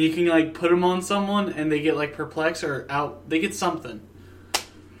 and you can like put them on someone, and they get like perplex or out. They get something.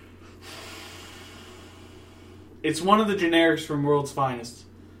 It's one of the generics from World's Finest.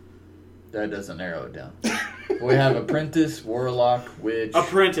 That doesn't narrow it down. We have Apprentice, Warlock, Witch,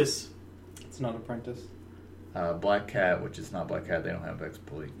 Apprentice. It's not Apprentice. Black Cat, which is not Black Cat. They don't have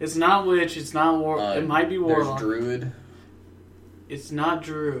exploit. It's not Witch. It's not War. It might be Warlock. There's Druid. It's not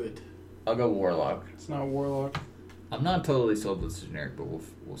Druid. I'll go Warlock. It's not Warlock. I'm not totally sold with generic, but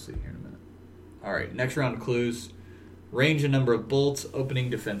we'll see here in a minute. All right, next round of clues. Range and number of bolts, opening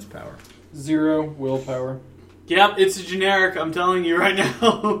defense power. 0 willpower. Yep, it's a generic. I'm telling you right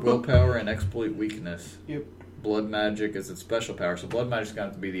now. Willpower and exploit weakness. Yep. Blood magic is its special power, so blood magic's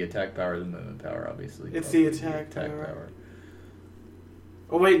got to be the attack power, the movement power, obviously. It's Probably the attack power. power.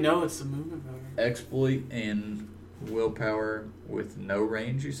 Oh wait, no, it's the movement power. Exploit and willpower with no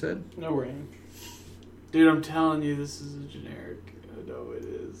range, you said? No range. Dude, I'm telling you, this is a generic. I know it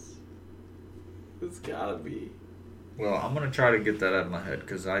is. It's gotta be. Well, I'm going to try to get that out of my head,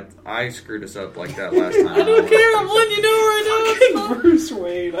 because I screwed us up like that last time. I don't care. I'm letting you know right now. It's not. Bruce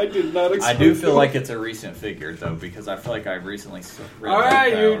Wayne. I did not expect I do feel like it's a recent figure, though, because I feel like I've recently read All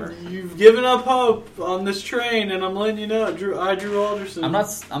right, power. you've given up hope on this train, and I'm letting you know. Drew Alderson.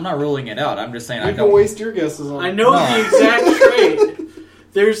 I'm not ruling it out. I'm just saying You I can don't. waste your guesses on I it. know No. the exact trait.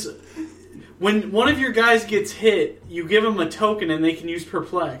 There's when one of your guys gets hit, you give them a token, and they can use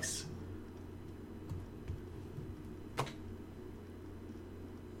Perplex.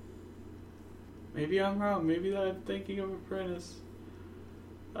 Maybe I'm wrong. Maybe I'm thinking of Apprentice.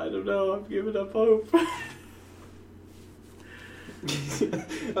 I don't know. I'm giving up hope. I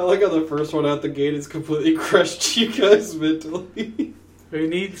like how the first one out the gate is completely crushed you guys mentally. We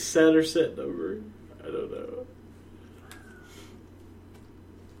need set or set number. I don't know.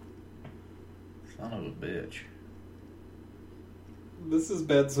 Son of a bitch. This is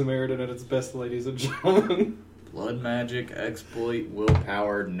Bad Samaritan at its best, ladies and gentlemen. Blood magic, exploit,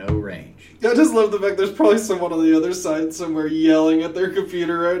 willpower, no range. I just love the fact there's probably someone on the other side somewhere yelling at their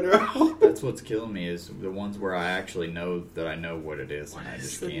computer right now. That's what's killing me is the ones where I actually know that I know what it is, and I What's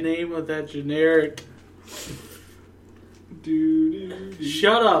just the can't. name of that generic? Do.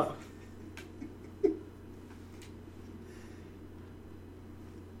 Shut up.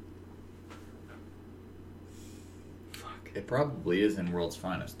 It probably is in World's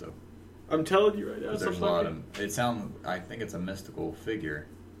Finest, though. I'm telling you right now. 'Cause It's there's a lot of. It sounds. I think it's a mystical figure.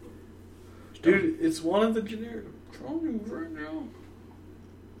 Dude, it's one of the generic. I'm telling you right now.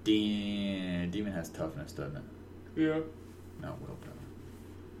 Demon has toughness, doesn't it? Yeah. Not willpower.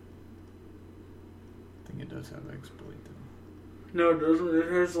 I think it does have exploit, though. No, it doesn't.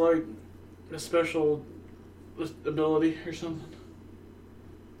 It has like a special ability or something.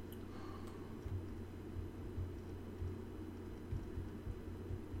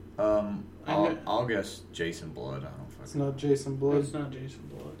 I'll guess Jason Blood. I don't fucking. It's not Jason Blood. It's not Jason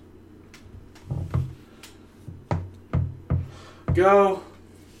Blood. Go.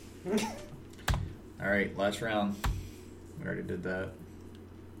 All right, last round. We already did that.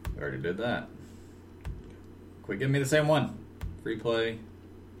 Quick, give me the same one. Free play.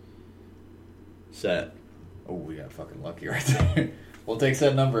 Set. Oh, we got fucking lucky right there. We'll take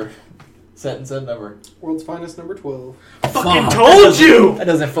set number. Set and set number. World's Finest number 12. Fucking told you! That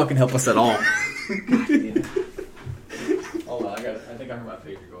doesn't fucking help us at all. Hold on, I think I heard my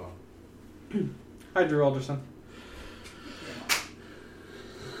pager go off. Hi, Drew Alderson.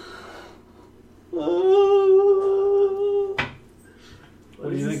 What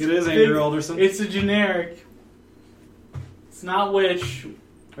do you think it is, Andrew Alderson? It's a generic. It's not Witch.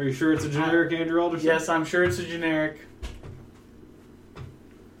 Are you sure it's a generic Andrew Alderson? Yes, I'm sure it's a generic.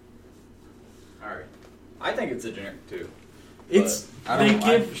 Alright. I think it's a generic too. It's I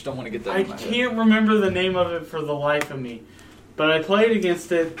just don't want to get that I in my head. can't remember the name of it for the life of me, but I played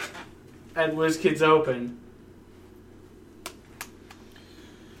against it at WizKids Open,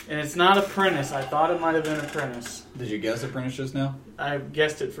 and it's not Apprentice. I thought it might have been Apprentice. Did you guess Apprentice just now? I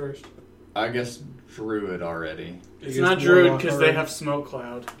guessed it first. I guessed Druid already. It's You not guessed Druid Warlock because they already. have Smoke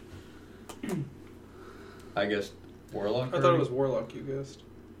Cloud. I guessed Warlock. I thought it already. was Warlock you guessed.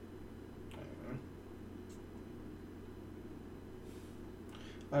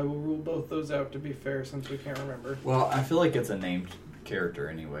 I will rule both those out to be fair since we can't remember. Well, I feel like it's a named character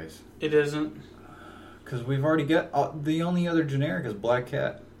anyways. It isn't. Because we've already got... the only other generic is Black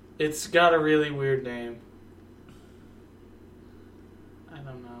Cat. It's got a really weird name. I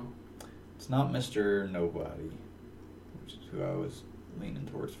don't know. It's not Mr. Nobody, which is who I was leaning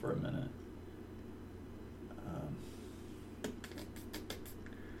towards for a minute.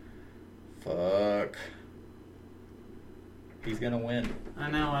 Fuck. He's gonna win.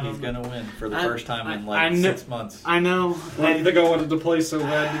 I know. I don't He's know. gonna win for the I- first time in I like kn- 6 months. I know. Why do you think I wanted to play so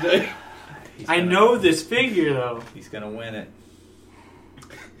bad today? I know this figure though. He's gonna win it.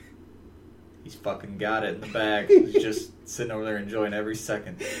 He's fucking got it in the bag. He's just sitting over there enjoying every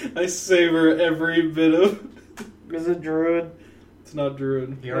second. I savor every bit of... Is it Druid? It's not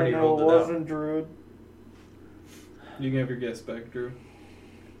Druid. He already rolled it out. Druid. You can have your guess back, Drew.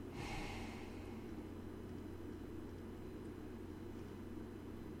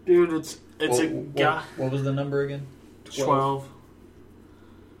 Dude, it's a guy. What was the number again? 12.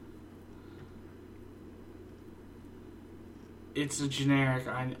 It's a generic.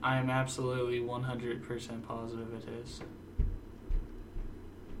 I am absolutely 100% positive it is.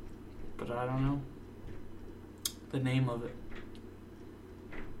 But I don't know the name of it.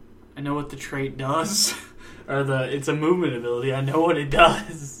 I know what the trait does. It's a movement ability. I know what it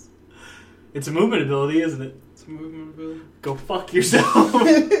does. It's a movement ability, isn't it? It's a movement ability. Go fuck yourself.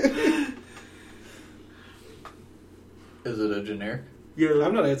 Is it a generic? Yeah,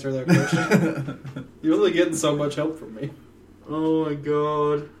 I'm not answering that question. You're only getting so much help from me. Oh my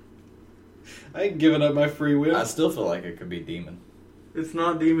god. I ain't giving up my free will. I still feel like it could be demon. It's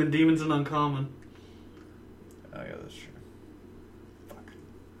not demon. Demon's an uncommon. Oh yeah, that's true. Fuck.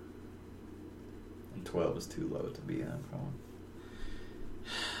 And 12 is too low to be an uncommon.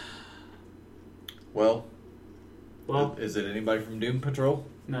 Well, is it anybody from Doom Patrol?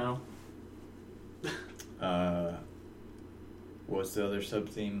 No. What's the other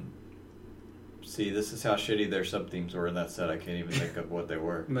sub-theme? See, this is how shitty their sub-themes were in that set. I can't even think of what they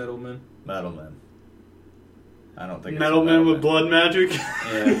were. Metalman. Metalman. I don't think Metalman with blood magic?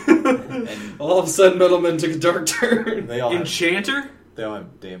 Yeah. And all of a sudden, Metalman took a dark turn. They all Enchanter? They all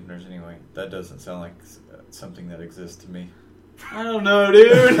have dampeners anyway. That doesn't sound like something that exists to me. I don't know,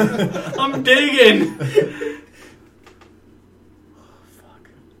 dude. I'm digging. Fuck.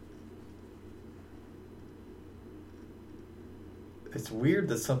 It's weird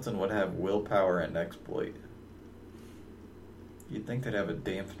that something would have willpower and exploit. You'd think they'd have a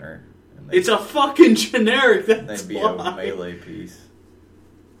dampener. And It's a fucking generic. That's they'd be why. a melee piece.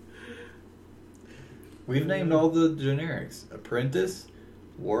 We've named all the generics: Apprentice,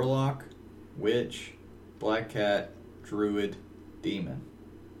 Warlock, Witch, Black Cat, Druid, Demon.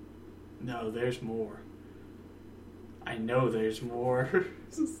 No, there's more. I know there's more. I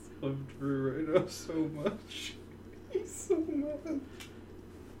just love Drew right now so much. He's so mad.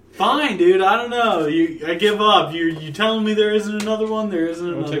 Fine, dude. I don't know. I give up. You telling me there isn't another one? There isn't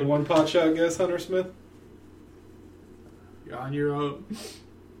I'll another. take one pot shot guess, Hunter Smith. You're on your own.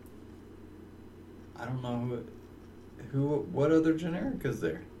 I don't know who. What other generic is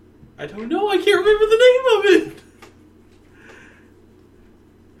there? I don't know. I can't remember the name of it.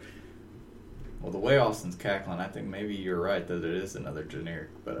 Well, the way Austin's cackling, I think maybe you're right that it is another generic,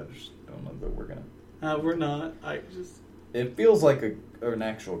 but I just don't know that we're gonna. We're not. It feels like an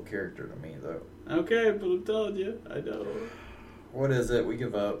actual character to me, though. Okay, but I'm telling you, I know. What is it? We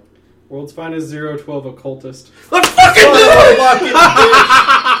give up. World's finest 012 occultist. Let's fucking do it!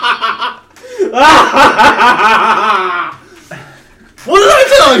 What did I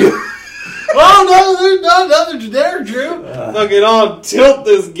tell you? Oh no, there's not another generic, Drew. Fucking on tilt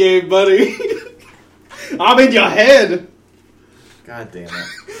this game, buddy. I'm in your head. God damn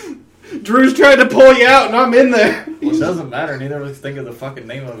it. Drew's trying to pull you out, and I'm in there. Well, it doesn't matter. Neither of us think of the fucking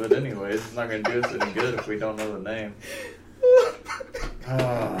name of it anyways. It's not going to do us any good if we don't know the name.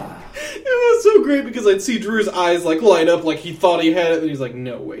 It was so great because I'd see Drew's eyes like light up like he thought he had it, and he's like,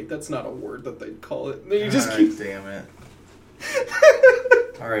 no, wait, that's not a word that they'd call it. And then you just keep... Damn it.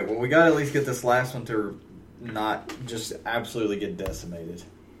 Alright, well, we got to at least get this last one to not just absolutely get decimated.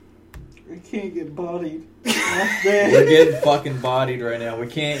 I can't get bodied. We're getting fucking bodied right now. We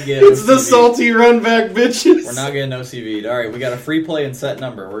can't get It's OCV'd. the salty run back, bitches. We're not getting OCV'd. Alright, we got a free play and set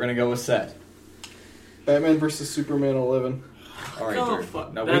number. We're going to go with set. Batman vs. Superman 11. Alright, Oh, Drew.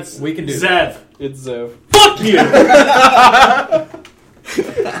 fuck. No, That's we can do Zev. that. It's Zev. Fuck you!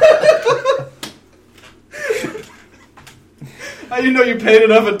 I didn't know you paid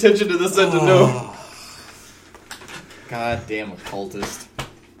enough attention to this end to know. God damn occultist.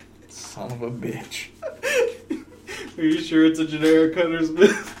 Son of a bitch. Are you sure it's a generic Hunter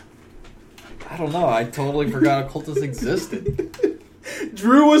Smith? I don't know. I totally forgot occultist existed.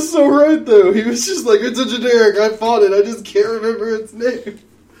 Drew was so right, though. He was just like, it's a generic. I fought it. I just can't remember its name.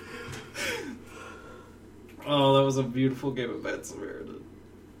 Oh, that was a beautiful game of Bad Samaritan.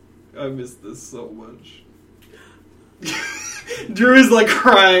 I miss this so much. Drew is like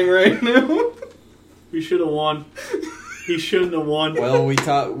crying right now. We should have won. He shouldn't have won. Well, we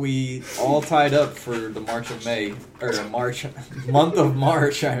all tied up for the month of March.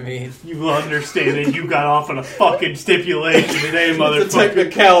 I mean, You understand it. You got off on a fucking stipulation today, It's a motherfucker.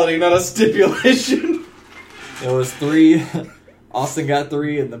 technicality, not a stipulation. it was 3. Austin got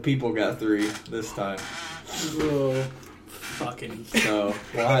 3, and the people got 3 this time. Oh. Fucking. So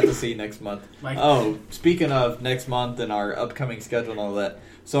we'll have to see next month. Oh, speaking of next month and our upcoming schedule and all that.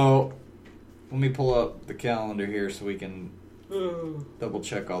 So let me pull up the calendar here so we can double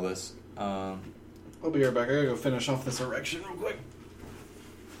check all this. I'll be right back. I gotta go finish off this erection real quick.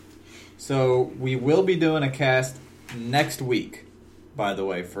 So we will be doing a cast next week, by the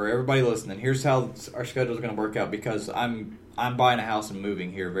way, for everybody listening. Here's how our schedule is going to work out, because I'm buying a house and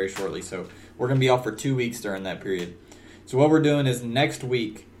moving here very shortly, so we're going to be off for 2 weeks during that period. So what we're doing is next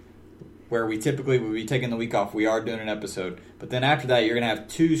week, where we typically would be taking the week off, we are doing an episode. But then after that, you're going to have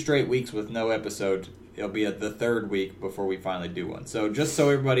 2 straight weeks with no episode. It'll be at the 3rd week before we finally do one. So just so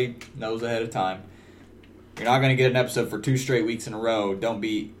everybody knows ahead of time, you're not going to get an episode for 2 straight weeks in a row. Don't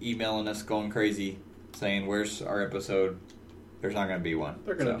be emailing us going crazy saying, where's our episode? There's not going to be one.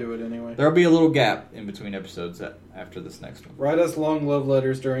 They're going to do it anyway. There'll be a little gap in between episodes after this next one. Write us long love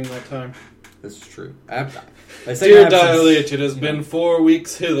letters during that time. This is true. Dear Dial H, it has been 4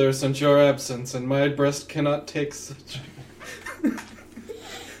 weeks hither since your absence, and my breast cannot take such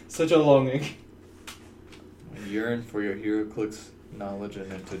a longing. I yearn for your HeroClix knowledge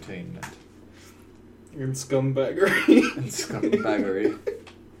and entertainment. And scumbaggery. And scumbaggery.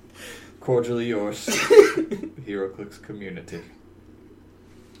 Cordially yours, HeroClix community.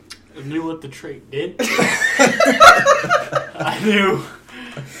 I knew what the trait did. I knew.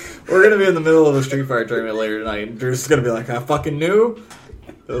 We're going to be in the middle of a Street Fighter tournament later tonight, and Drew's going to be like, I fucking knew.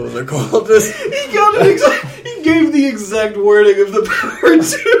 Those are called this. He gave the exact wording of the power,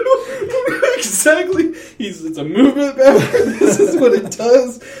 too. Exactly. It's a movement power. This is what it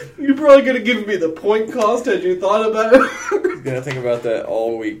does. You're probably going to give me the point cost had you thought about it. He's going to think about that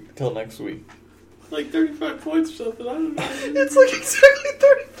all week, till next week. Like 35 points or something, I don't know. It's like exactly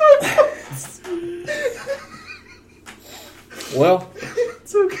 35 points. Well,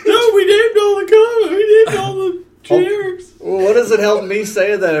 It's okay. No, we named all the comments. We named all the generics. Well, what does it help me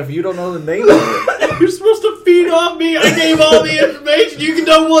say that if you don't know the name of it? You're supposed to feed off me. I gave all the information. You can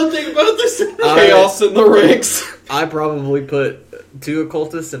know one thing about this. Chaos in the ranks. I probably put 2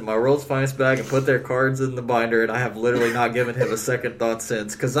 occultists in my World's Finest bag and put their cards in the binder, and I have literally not given him a second thought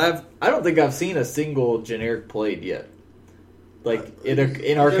since. Because I don't think I've seen a single generic played yet. Like,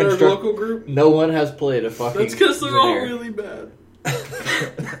 in our local group? no one has played a fucking That's because they're all generic. really bad.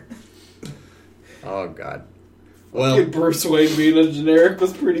 Oh, God. Well, Well, Bruce Wayne being a generic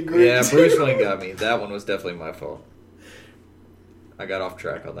was pretty great. yeah, Bruce Wayne got me. That one was definitely my fault. I got off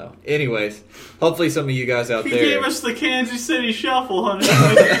track on that one. Anyways, hopefully some of you guys out He there... gave us the Kansas City Shuffle, honey.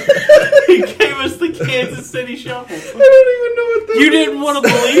 He gave us the Kansas City Shuffle. I don't even know what that You didn't want to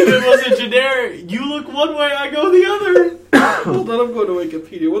believe it was a generic. You look one way, I go the other. Hold on, I'm going to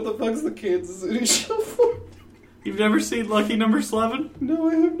Wikipedia. What the fuck's the Kansas City Shuffle? You've never seen Lucky Number 11? No,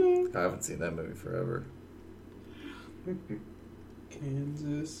 I have not. I haven't seen that movie forever.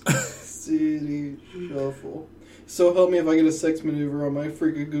 Kansas City Shuffle. So help me if I get a sex maneuver on my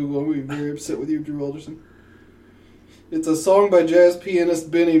freaking Google. I'm going to be very upset with you, Drew Alderson. It's a song by jazz pianist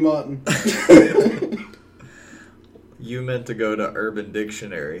Benny Martin. You meant to go to Urban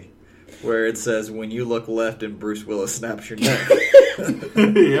Dictionary, where it says, when you look left and Bruce Willis snaps your neck.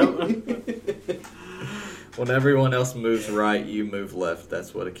 Yep. When everyone else moves right, you move left.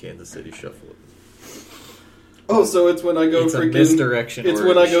 That's what a Kansas City Shuffle is. Oh, so it's when I go It's a freaking... misdirection It's or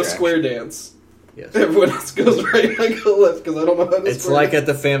when I go distraction. square dance. Yes. Everyone else goes right, I go left, because I don't know how to It's square like dance.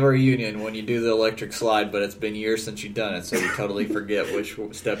 at the family reunion when you do the electric slide, but it's been years since you've done it, so you totally forget which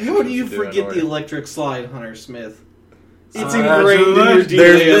step you're How do you supposed to do in forget the order. electric slide, Hunter Smith? It's Uh, ingrained in your there's DNA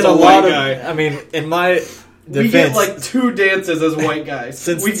There's as been a a white lot of... guy. I mean, in my We defense... get like 2 dances as white guys.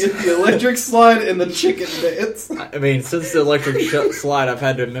 Since- we get the electric slide and the chicken dance. I mean, since the electric slide, I've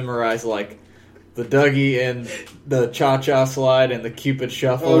had to memorize, like, the Dougie and the Cha-Cha slide and the Cupid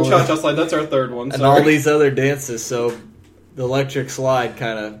Shuffle. Oh, cha-cha slide. That's our third one. and Sorry. all these other dances, so the electric slide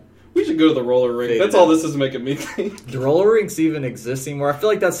kind of... We should go to the roller rink. Faded That's all out. this is making me think. Do roller rinks even exist anymore? I feel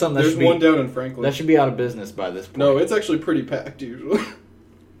like that's something that There's should be... one down in Franklin. That should be out of business by this point. No, it's actually pretty packed usually.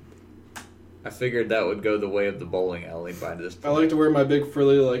 I figured that would go the way of the bowling alley by this I point. like to wear my big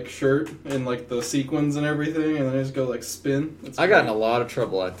frilly like shirt and like the sequins and everything, and then I just go like spin. That's I got in a lot of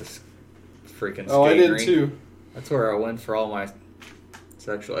trouble at this freaking skate Oh, I did rink. too. That's where I went for all my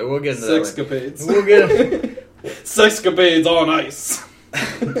sexual... We'll get into that later. Sexcapades. We'll get... Sexcapades on ice.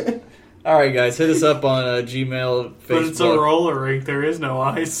 Alright, guys, hit us up on Gmail, Facebook. But it's a roller rink. There is no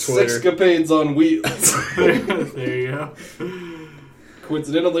ice. Twitter. Sexcapades on wheels. There you go.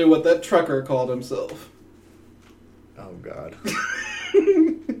 Coincidentally, what that trucker called himself. Oh, God.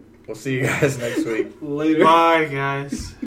 We'll see you guys next week. Later. Bye, guys.